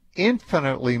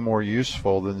infinitely more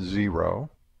useful than 0,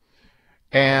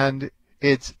 and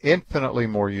it's infinitely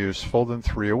more useful than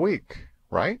 3 a week,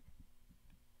 right?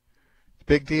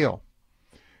 Big deal.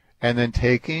 And then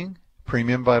taking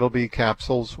premium Vital B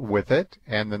capsules with it,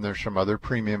 and then there's some other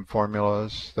premium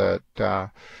formulas that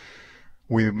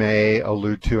we may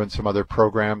allude to in some other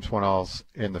programs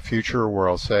in the future, where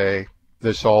I'll say,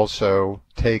 this also,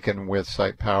 taken with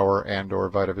Sight Power and or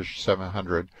VitaVision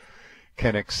 700,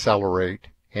 can accelerate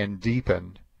and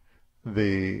deepen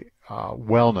the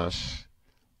wellness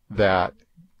that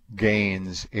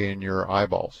gains in your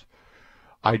eyeballs.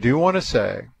 I do want to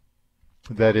say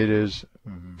that it is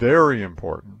very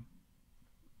important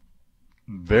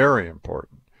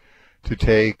to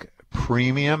take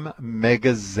premium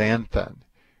megazanthan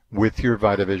with your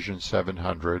VitaVision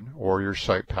 700 or your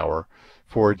Sight Power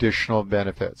for additional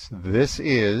benefits. This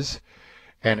is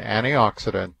an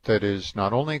antioxidant that is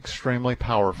not only extremely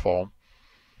powerful,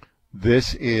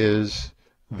 this is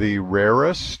the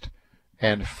rarest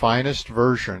and finest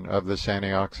version of this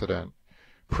antioxidant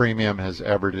Premium has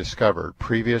ever discovered.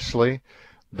 Previously,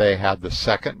 they had the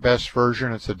second best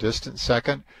version. It's a distant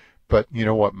second. But you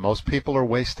know what most people are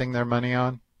wasting their money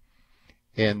on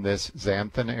in this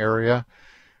xanthan area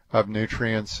of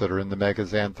nutrients that are in the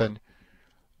megazanthan?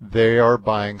 They are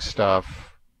buying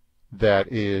stuff that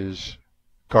is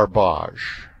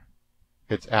garbage.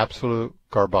 It's absolute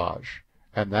garbage.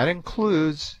 And that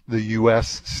includes the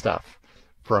U.S. stuff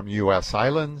from U.S.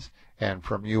 islands and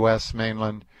from U.S.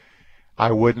 mainland.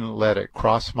 I wouldn't let it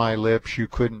cross my lips. You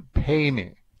couldn't pay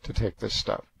me to take this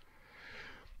stuff.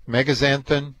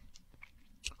 Megazanthan,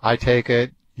 I take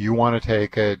it. You want to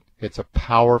take it. It's a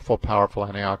powerful, powerful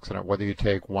antioxidant, whether you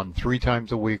take 1 3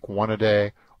 times a week, 1 a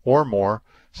day, or more.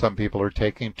 Some people are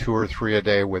taking 2 or 3 a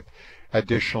day with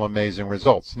additional amazing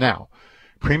results. Now,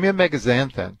 premium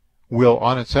megazanthan will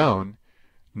on its own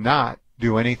not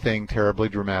do anything terribly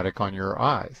dramatic on your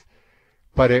eyes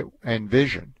and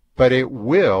vision. but it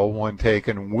will, when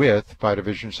taken with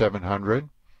VitaVision 700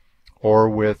 or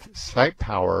with Sight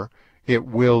Power, it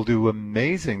will do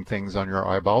amazing things on your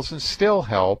eyeballs and still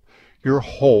help your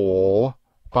whole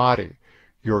body,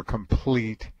 your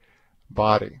complete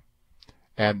body.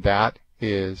 And that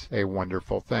is a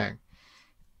wonderful thing.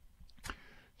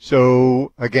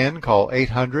 So again, call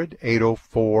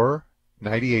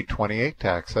 800-804-9828 to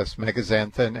access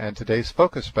Megazanthan and today's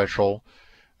focus special,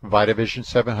 VitaVision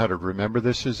 700. Remember,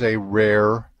 this is a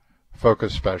rare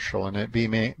focus special, and it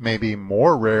may be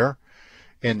more rare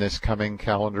in this coming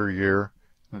calendar year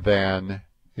than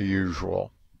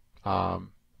usual.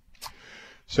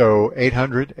 So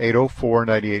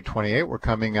 800-804-9828. We're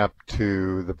coming up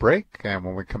to the break, and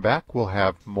when we come back, we'll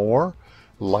have more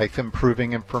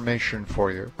life-improving information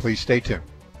for you. Please stay tuned.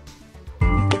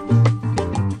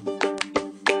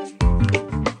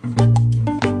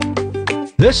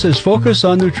 This is Focus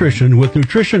on Nutrition with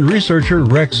nutrition researcher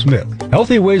Rex Smith.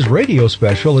 Healthy Ways radio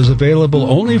special is available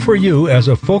only for you as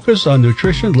a Focus on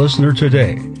Nutrition listener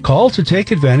today. Call to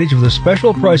take advantage of the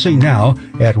special pricing now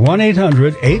at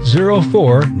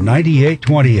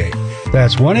 1-800-804-9828.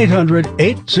 That's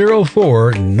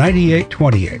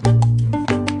 1-800-804-9828.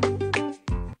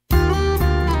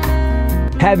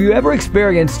 Have you ever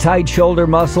experienced tight shoulder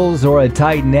muscles or a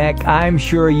tight neck? I'm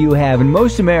sure you have, and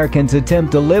most Americans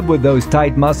attempt to live with those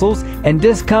tight muscles and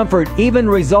discomfort, even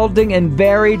resulting in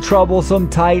very troublesome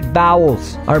tight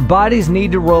bowels. Our bodies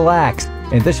need to relax,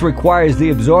 and this requires the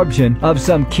absorption of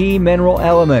some key mineral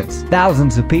elements.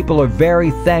 Thousands of people are very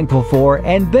thankful for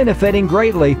and benefiting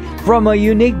greatly from a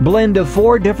unique blend of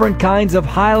 4 different kinds of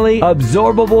highly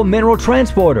absorbable mineral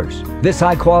transporters. This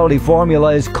high-quality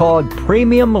formula is called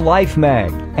Premium Life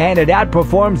Mag, and it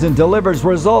outperforms and delivers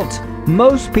results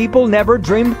most people never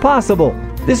dreamed possible.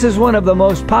 This is one of the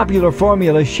most popular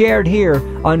formulas shared here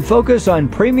on Focus on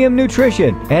Premium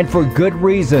Nutrition, and for good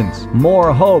reasons.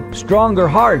 More hope, stronger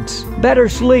hearts, better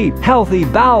sleep, healthy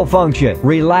bowel function,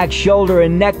 relaxed shoulder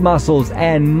and neck muscles,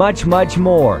 and much, much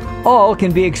more. All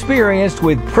can be experienced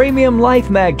with Premium Life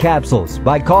Mag capsules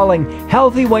by calling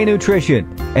Healthy Way Nutrition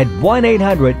at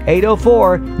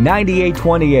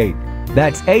 1-800-804-9828.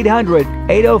 That's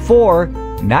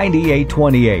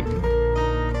 800-804-9828.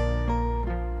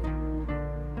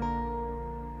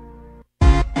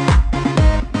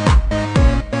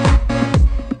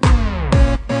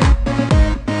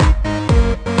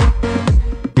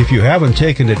 If you haven't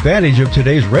taken advantage of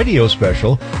today's radio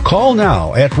special, call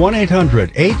now at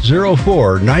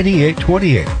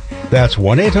 1-800-804-9828. That's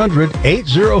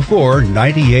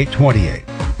 1-800-804-9828.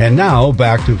 And now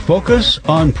back to Focus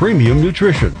on Premium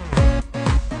Nutrition.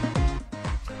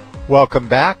 Welcome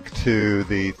back to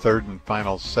the third and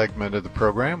final segment of the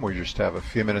program. We just have a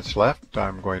few minutes left.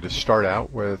 I'm going to start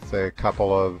out with a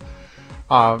couple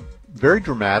of very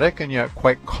dramatic and yet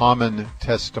quite common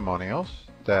testimonials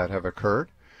that have occurred.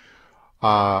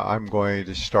 I'm going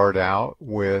to start out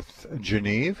with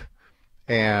Genevieve,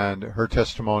 and her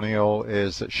testimonial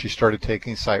is that she started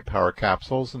taking Sight Power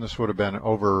capsules, and this would have been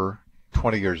over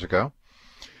 20 years ago,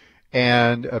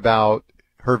 and about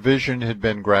her vision had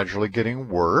been gradually getting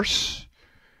worse,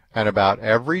 and about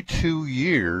every 2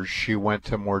 years she went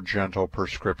to more gentle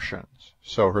prescriptions.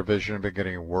 So her vision had been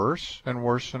getting worse and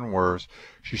worse and worse.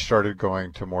 She started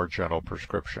going to more gentle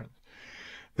prescriptions.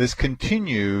 This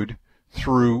continued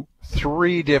through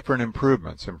 3 different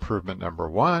improvements. Improvement number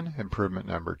 1, improvement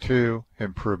number 2,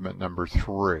 improvement number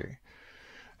 3.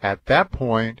 At that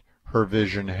point, her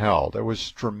vision held. It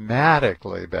was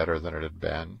dramatically better than it had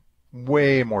been,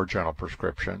 way more gentle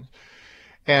prescriptions.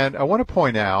 And I want to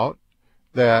point out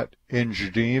that in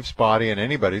Genevieve's body and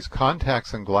anybody's,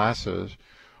 contacts and glasses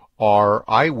are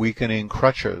eye-weakening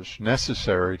crutches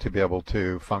necessary to be able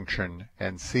to function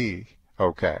and see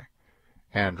okay,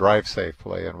 and drive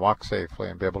safely and walk safely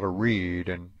and be able to read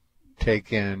and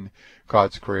take in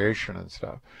God's creation and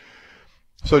stuff.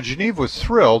 So Genevieve was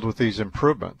thrilled with these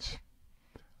improvements.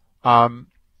 About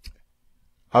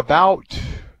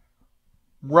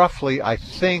roughly, I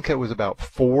think it was about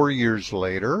 4 years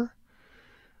later,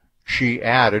 she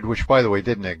added, which by the way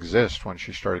didn't exist when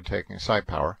she started taking Sight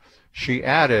Power, she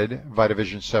added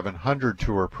VitaVision 700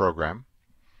 to her program.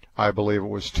 I believe it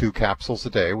was 2 capsules a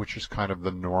day, which is kind of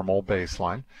the normal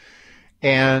baseline.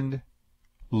 And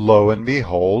lo and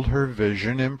behold, her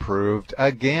vision improved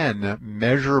again,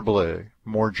 measurably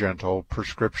more gentle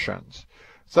prescriptions.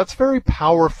 So that's very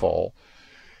powerful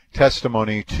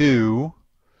testimony to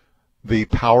the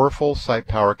powerful Sight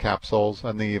Power capsules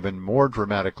and the even more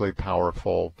dramatically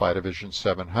powerful VitaVision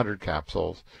 700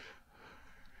 capsules.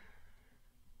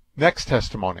 Next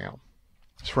testimonial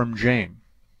is from Jane.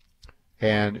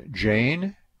 And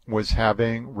Jane was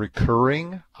having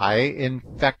recurring eye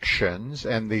infections,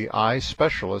 and the eye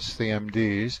specialists, the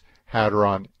MDs, had her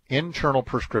on internal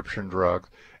prescription drugs,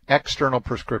 external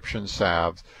prescription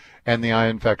salves, and the eye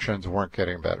infections weren't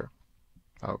getting better.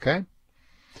 Okay?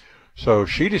 So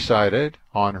she decided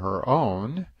on her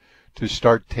own to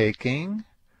start taking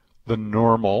the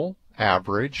normal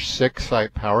average 6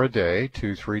 sight power a day,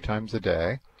 2-3 times a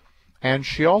day, and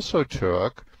she also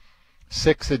took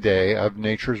 6 a day of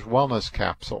Nature's Wellness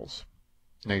capsules.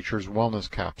 Nature's Wellness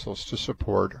capsules to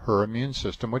support her immune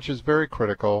system, which is very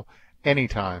critical any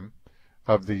time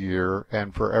of the year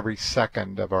and for every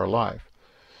second of our life.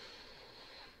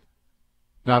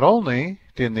 Not only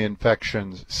did the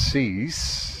infections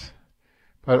cease,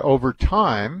 but over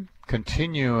time,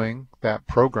 continuing that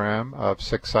program of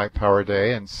 6 sight power a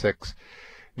day and 6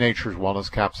 Nature's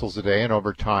Wellness capsules a day, and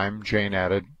over time Jane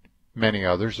added many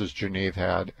others, as Genevieve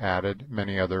had added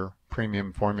many other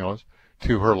premium formulas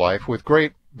to her life with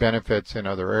great benefits in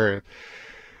other areas.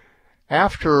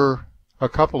 After a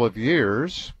couple of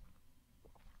years,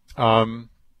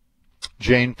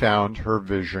 Jane found her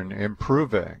vision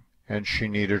improving, and she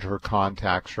needed her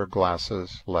contacts or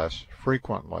glasses less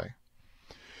frequently.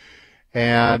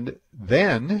 And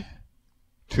then,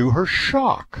 to her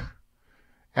shock,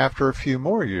 after a few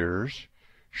more years,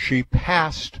 she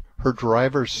passed her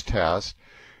driver's test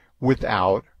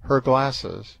without her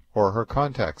glasses or her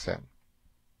contacts in.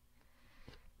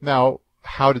 Now,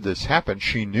 how did this happen?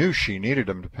 She knew she needed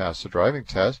them to pass the driving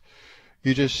test.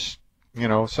 You just,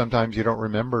 sometimes you don't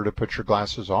remember to put your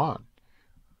glasses on.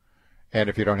 And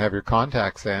if you don't have your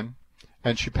contacts in,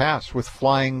 and she passed with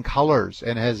flying colors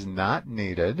and has not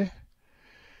needed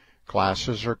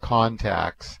glasses or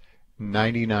contacts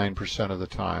 99% of the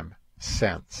time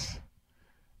since.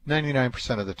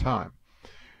 99% of the time.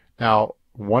 Now,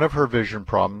 one of her vision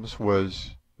problems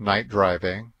was night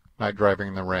driving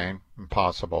in the rain,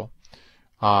 impossible.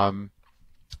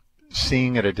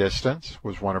 Seeing at a distance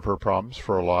was one of her problems.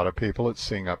 For a lot of people, it's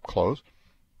seeing up close.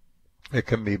 It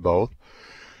can be both.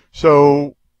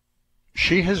 So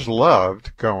she has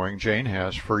loved going, Jane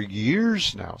has, for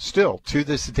years now, still to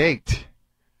this date.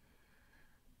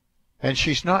 And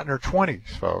she's not in her 20s,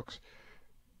 folks.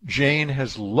 Jane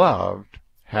has loved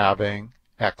having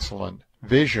excellent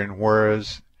vision,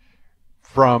 whereas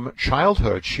from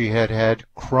childhood she had had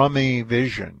crummy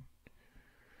vision.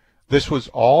 This was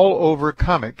all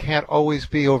overcome. It can't always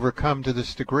be overcome to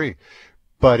this degree.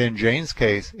 But in Jane's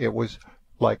case, it was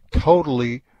like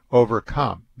totally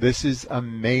overcome. This is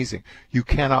amazing. You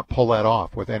cannot pull that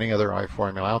off with any other eye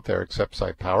formula out there except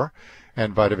Sight Power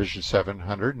and VitaVision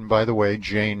 700. And by the way,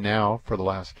 Jane now, for the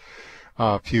last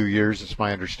few years, it's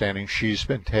my understanding, she's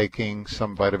been taking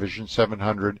some VitaVision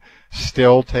 700,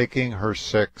 still taking her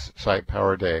 6 Sight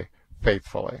Power a day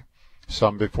faithfully.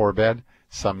 Some before bed,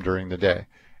 some during the day,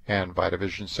 and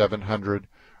VitaVision 700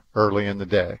 early in the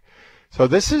day. So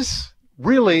this is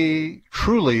really,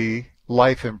 truly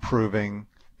life-improving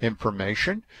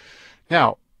information.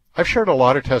 Now, I've shared a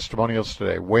lot of testimonials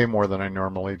today, way more than I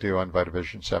normally do on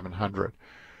VitaVision 700,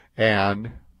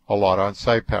 and a lot on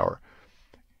Sight Power.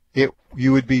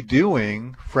 You would be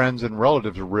doing friends and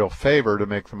relatives a real favor to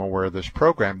make them aware of this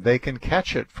program. They can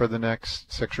catch it for the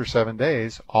next 6 or 7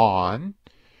 days on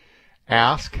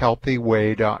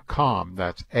AskHealthyWay.com.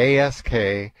 That's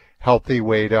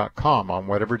AskHealthyWay.com on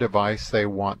whatever device they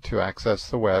want to access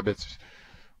the web. It's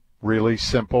really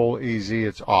simple, easy.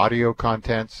 It's audio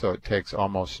content, so it takes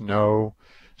almost no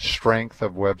strength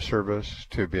of web service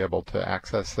to be able to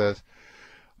access this.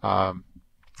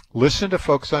 Listen to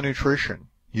Focus on Nutrition.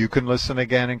 You can listen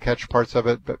again and catch parts of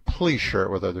it, but please share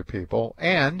it with other people.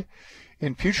 And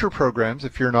in future programs,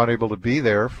 if you're not able to be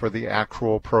there for the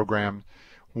actual program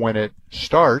when it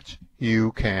starts,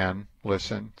 you can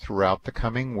listen throughout the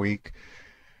coming week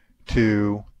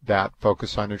to that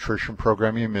Focus on Nutrition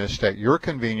program you missed at your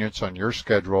convenience on your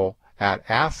schedule at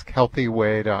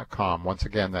AskHealthyWay.com. Once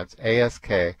again, that's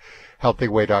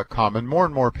AskHealthyWay.com. And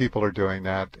more people are doing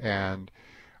that, and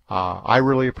I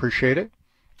really appreciate it.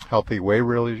 Healthy Way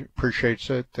really appreciates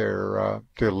it. They're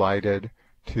delighted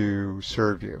to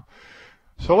serve you.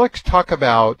 So let's talk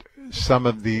about some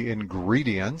of the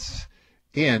ingredients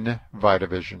in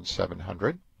VitaVision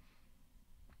 700.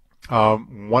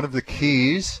 One of the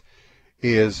keys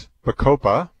is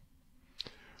bacopa.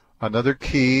 Another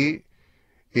key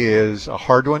is a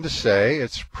hard one to say.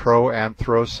 It's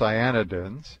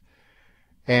proanthocyanidins.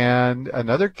 And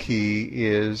another key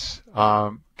is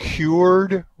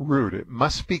cured root. It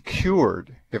must be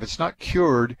cured. If it's not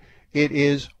cured, it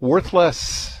is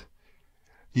worthless.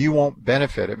 You won't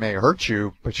benefit. It may hurt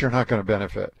you, but you're not going to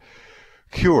benefit.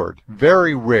 cured,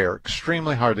 very rare,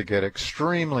 extremely hard to get,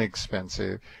 extremely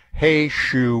expensive, Hei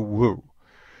Shu Wu.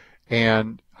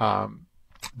 And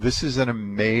this is an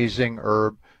amazing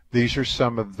herb. These are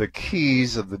some of the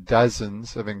keys of the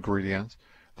dozens of ingredients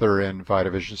that are in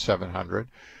VitaVision 700.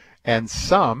 And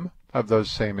some of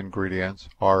those same ingredients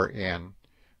are in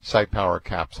Sight Power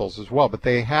capsules as well. But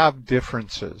they have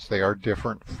differences. They are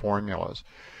different formulas.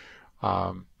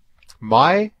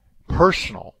 My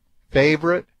personal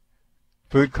favorite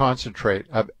food concentrate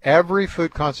of every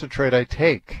food concentrate I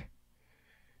take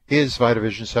is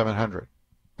VitaVision 700.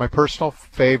 My personal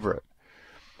favorite.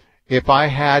 If I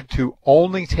had to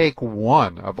only take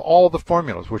one of all the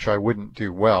formulas, which I wouldn't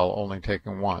do well only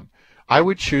taking one, I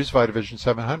would choose VitaVision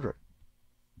 700.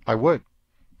 I would.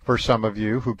 For some of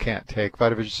you who can't take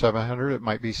VitaVision 700, it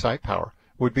might be Sight Power.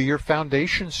 It would be your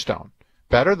foundation stone.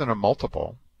 Better than a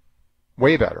multiple.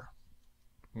 Way better.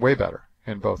 Way better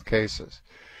in both cases.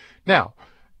 Now,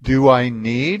 do I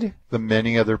need the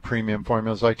many other premium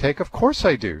formulas I take? Of course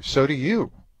I do. So do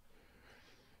you.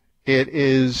 It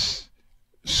is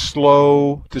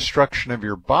slow destruction of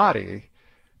your body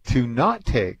to not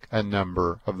take a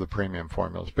number of the premium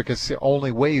formulas, because it's the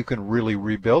only way you can really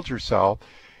rebuild yourself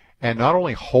and not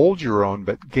only hold your own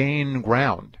but gain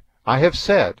ground. I have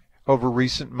said over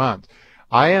recent months,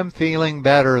 I am feeling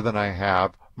better than I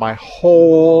have my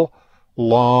whole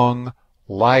long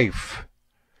life.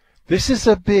 This is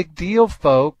a big deal,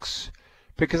 folks,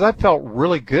 because I felt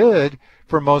really good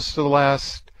for most of the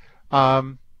last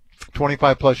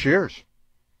 25 plus years.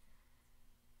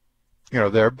 You know,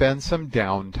 there have been some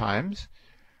down times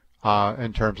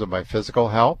in terms of my physical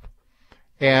health.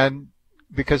 And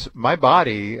because my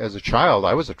body, as a child,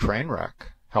 I was a train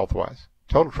wreck, health-wise.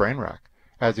 Total train wreck.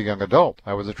 As a young adult,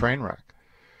 I was a train wreck.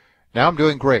 Now I'm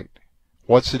doing great.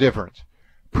 What's the difference?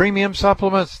 Premium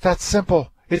supplements, that's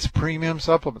simple. It's premium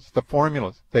supplements. The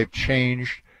formulas, they've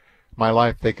changed my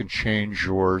life. They can change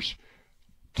yours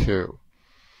too.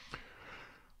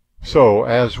 So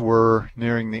as we're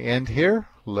nearing the end here,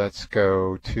 let's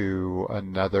go to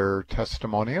another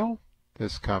testimonial.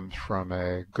 This comes from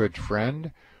a good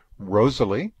friend,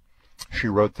 Rosalie. She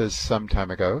wrote this some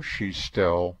time ago. She's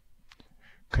still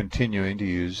continuing to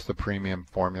use the premium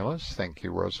formulas. Thank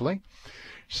you, Rosalie.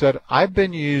 She said, I've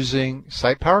been using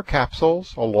Sight Power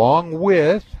capsules along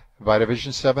with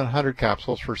VitaVision 700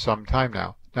 capsules for some time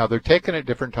now. Now, they're taken at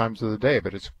different times of the day,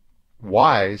 but it's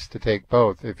wise to take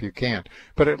both if you can.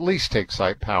 But at least take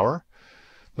Sight Power,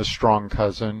 the strong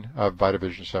cousin of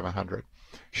VitaVision 700.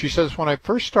 She says, when I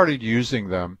first started using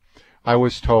them, I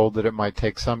was told that it might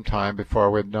take some time before I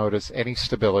would notice any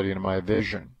stability in my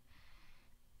vision.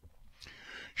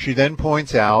 She then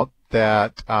points out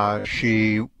that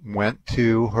she went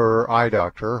to her eye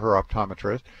doctor, her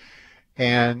optometrist,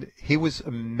 and he was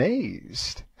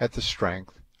amazed at the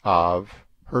strength of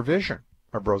her vision,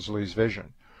 of Rosalie's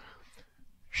vision.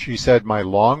 She said, my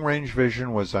long-range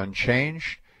vision was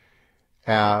unchanged,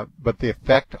 but the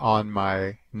effect on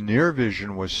my near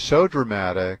vision was so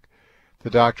dramatic, the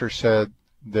doctor said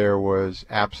there was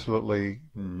absolutely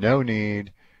no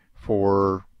need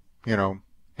for,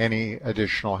 any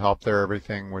additional help there.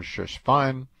 Everything was just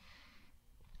fine.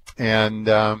 And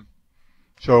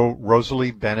so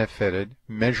Rosalie benefited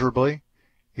measurably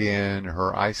in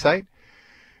her eyesight.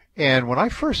 And when I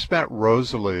first met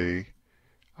Rosalie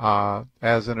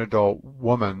as an adult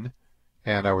woman,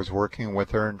 and I was working with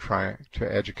her and trying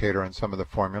to educate her on some of the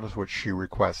formulas, which she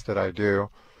requested I do,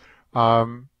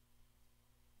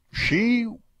 she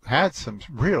had some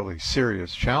really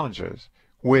serious challenges,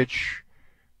 which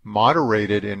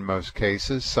moderated in most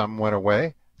cases. Some went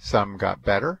away, some got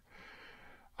better.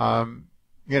 We're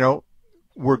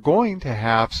going to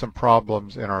have some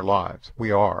problems in our lives. We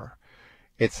are.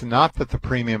 It's not that the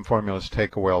premium formulas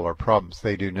take away all our problems.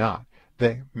 They do not.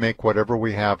 They make whatever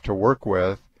we have to work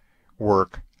with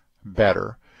work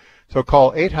better. So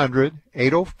call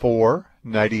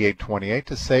 800-804-9828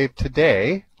 to save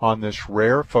today on this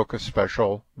rare focus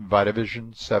special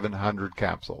VitaVision 700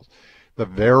 capsules. The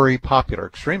very popular,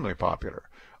 extremely popular,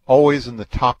 always in the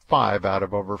top 5 out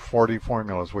of over 40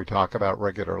 formulas we talk about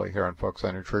regularly here on Focus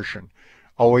on Nutrition.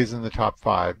 Always in the top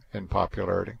 5 in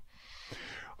popularity.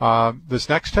 This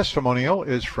next testimonial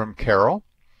is from Carol,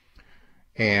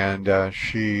 and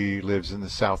she lives in the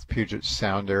South Puget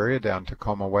Sound area down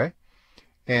Tacoma way.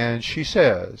 And she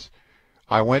says,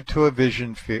 I went to a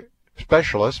vision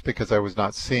specialist because I was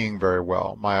not seeing very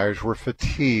well. My eyes were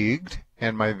fatigued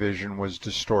and my vision was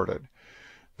distorted.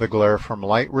 The glare from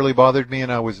light really bothered me,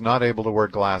 and I was not able to wear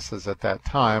glasses at that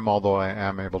time, although I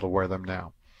am able to wear them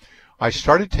now. I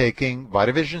started taking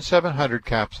VitaVision 700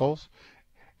 capsules,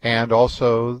 and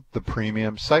also the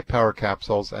premium Sight Power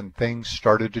capsules, and things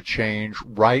started to change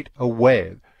right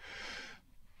away.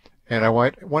 And I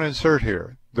want to insert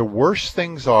here, the worse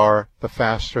things are, the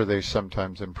faster they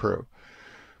sometimes improve.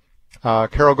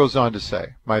 Carol goes on to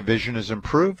say, my vision is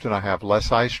improved and I have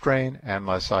less eye strain and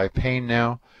less eye pain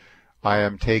now. I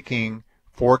am taking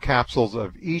 4 capsules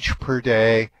of each per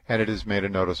day, and it has made a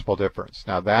noticeable difference.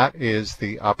 Now that is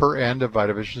the upper end of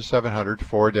VitaVision 700,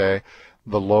 4 a day,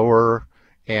 the lower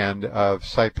end of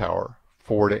Sight Power.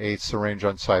 4 to 8 is the range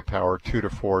on Sight Power, 2 to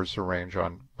 4 is the range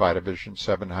on VitaVision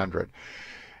 700.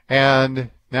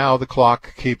 And now the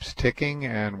clock keeps ticking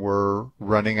and we're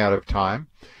running out of time.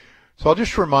 So I'll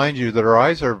just remind you that our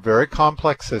eyes are a very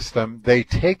complex system. They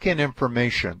take in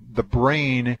information. The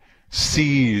brain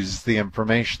sees the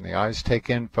information. The eyes take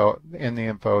in the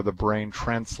info, the brain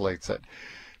translates it.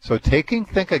 So taking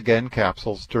Think Again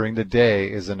capsules during the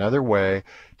day is another way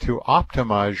to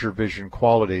optimize your vision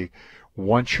quality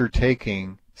once you're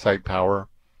taking Sight Power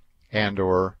and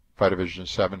or VitaVision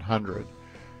 700.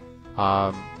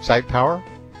 Sight Power,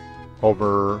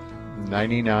 over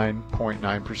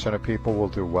 99.9% of people will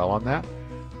do well on that.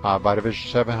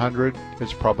 VitaVision 700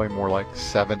 is probably more like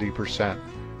 70%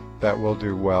 that will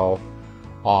do well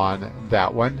on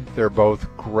that one. They're both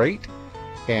great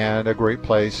and a great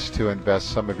place to invest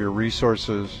some of your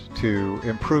resources to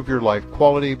improve your life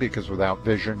quality, because without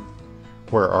vision,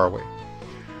 where are we?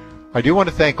 I do want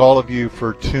to thank all of you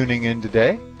for tuning in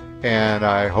today, and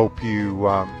I hope you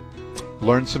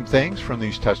learned some things from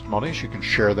these testimonies. You can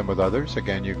share them with others.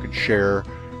 Again, you can share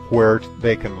where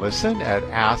they can listen at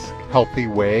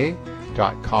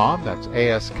AskHealthyWay.com. That's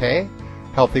ASK,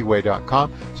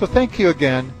 healthyway.com. So thank you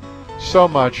again so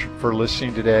much for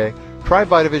listening today. Try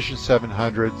VitaVision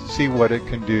 700, see what it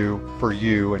can do for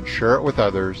you, and share it with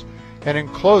others. And in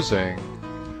closing,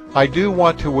 I do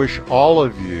want to wish all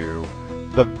of you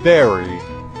the very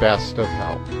best of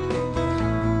health.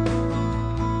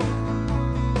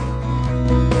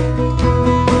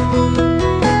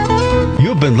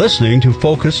 You've been listening to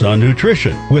Focus on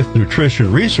Nutrition with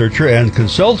nutrition researcher and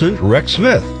consultant Rex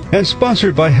Smith, and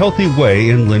sponsored by Healthy Way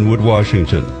in Linwood,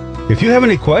 Washington. If you have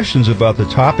any questions about the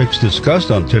topics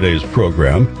discussed on today's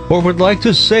program, or would like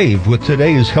to save with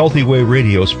today's Healthy Way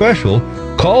radio special,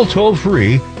 call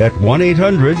toll-free at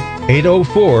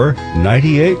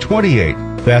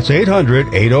 1-800-804-9828. That's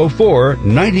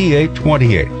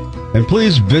 800-804-9828. And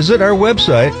please visit our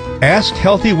website,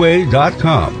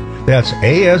 AskHealthyWay.com. That's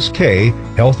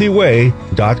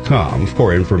AskHealthyWay.com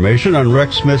for information on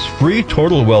Rex Smith's free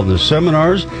total wellness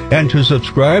seminars and to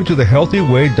subscribe to the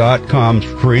HealthyWay.com's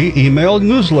free email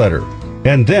newsletter.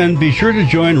 And then be sure to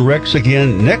join Rex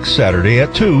again next Saturday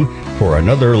at 2 for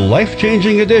another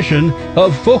life-changing edition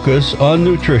of Focus on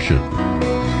Nutrition.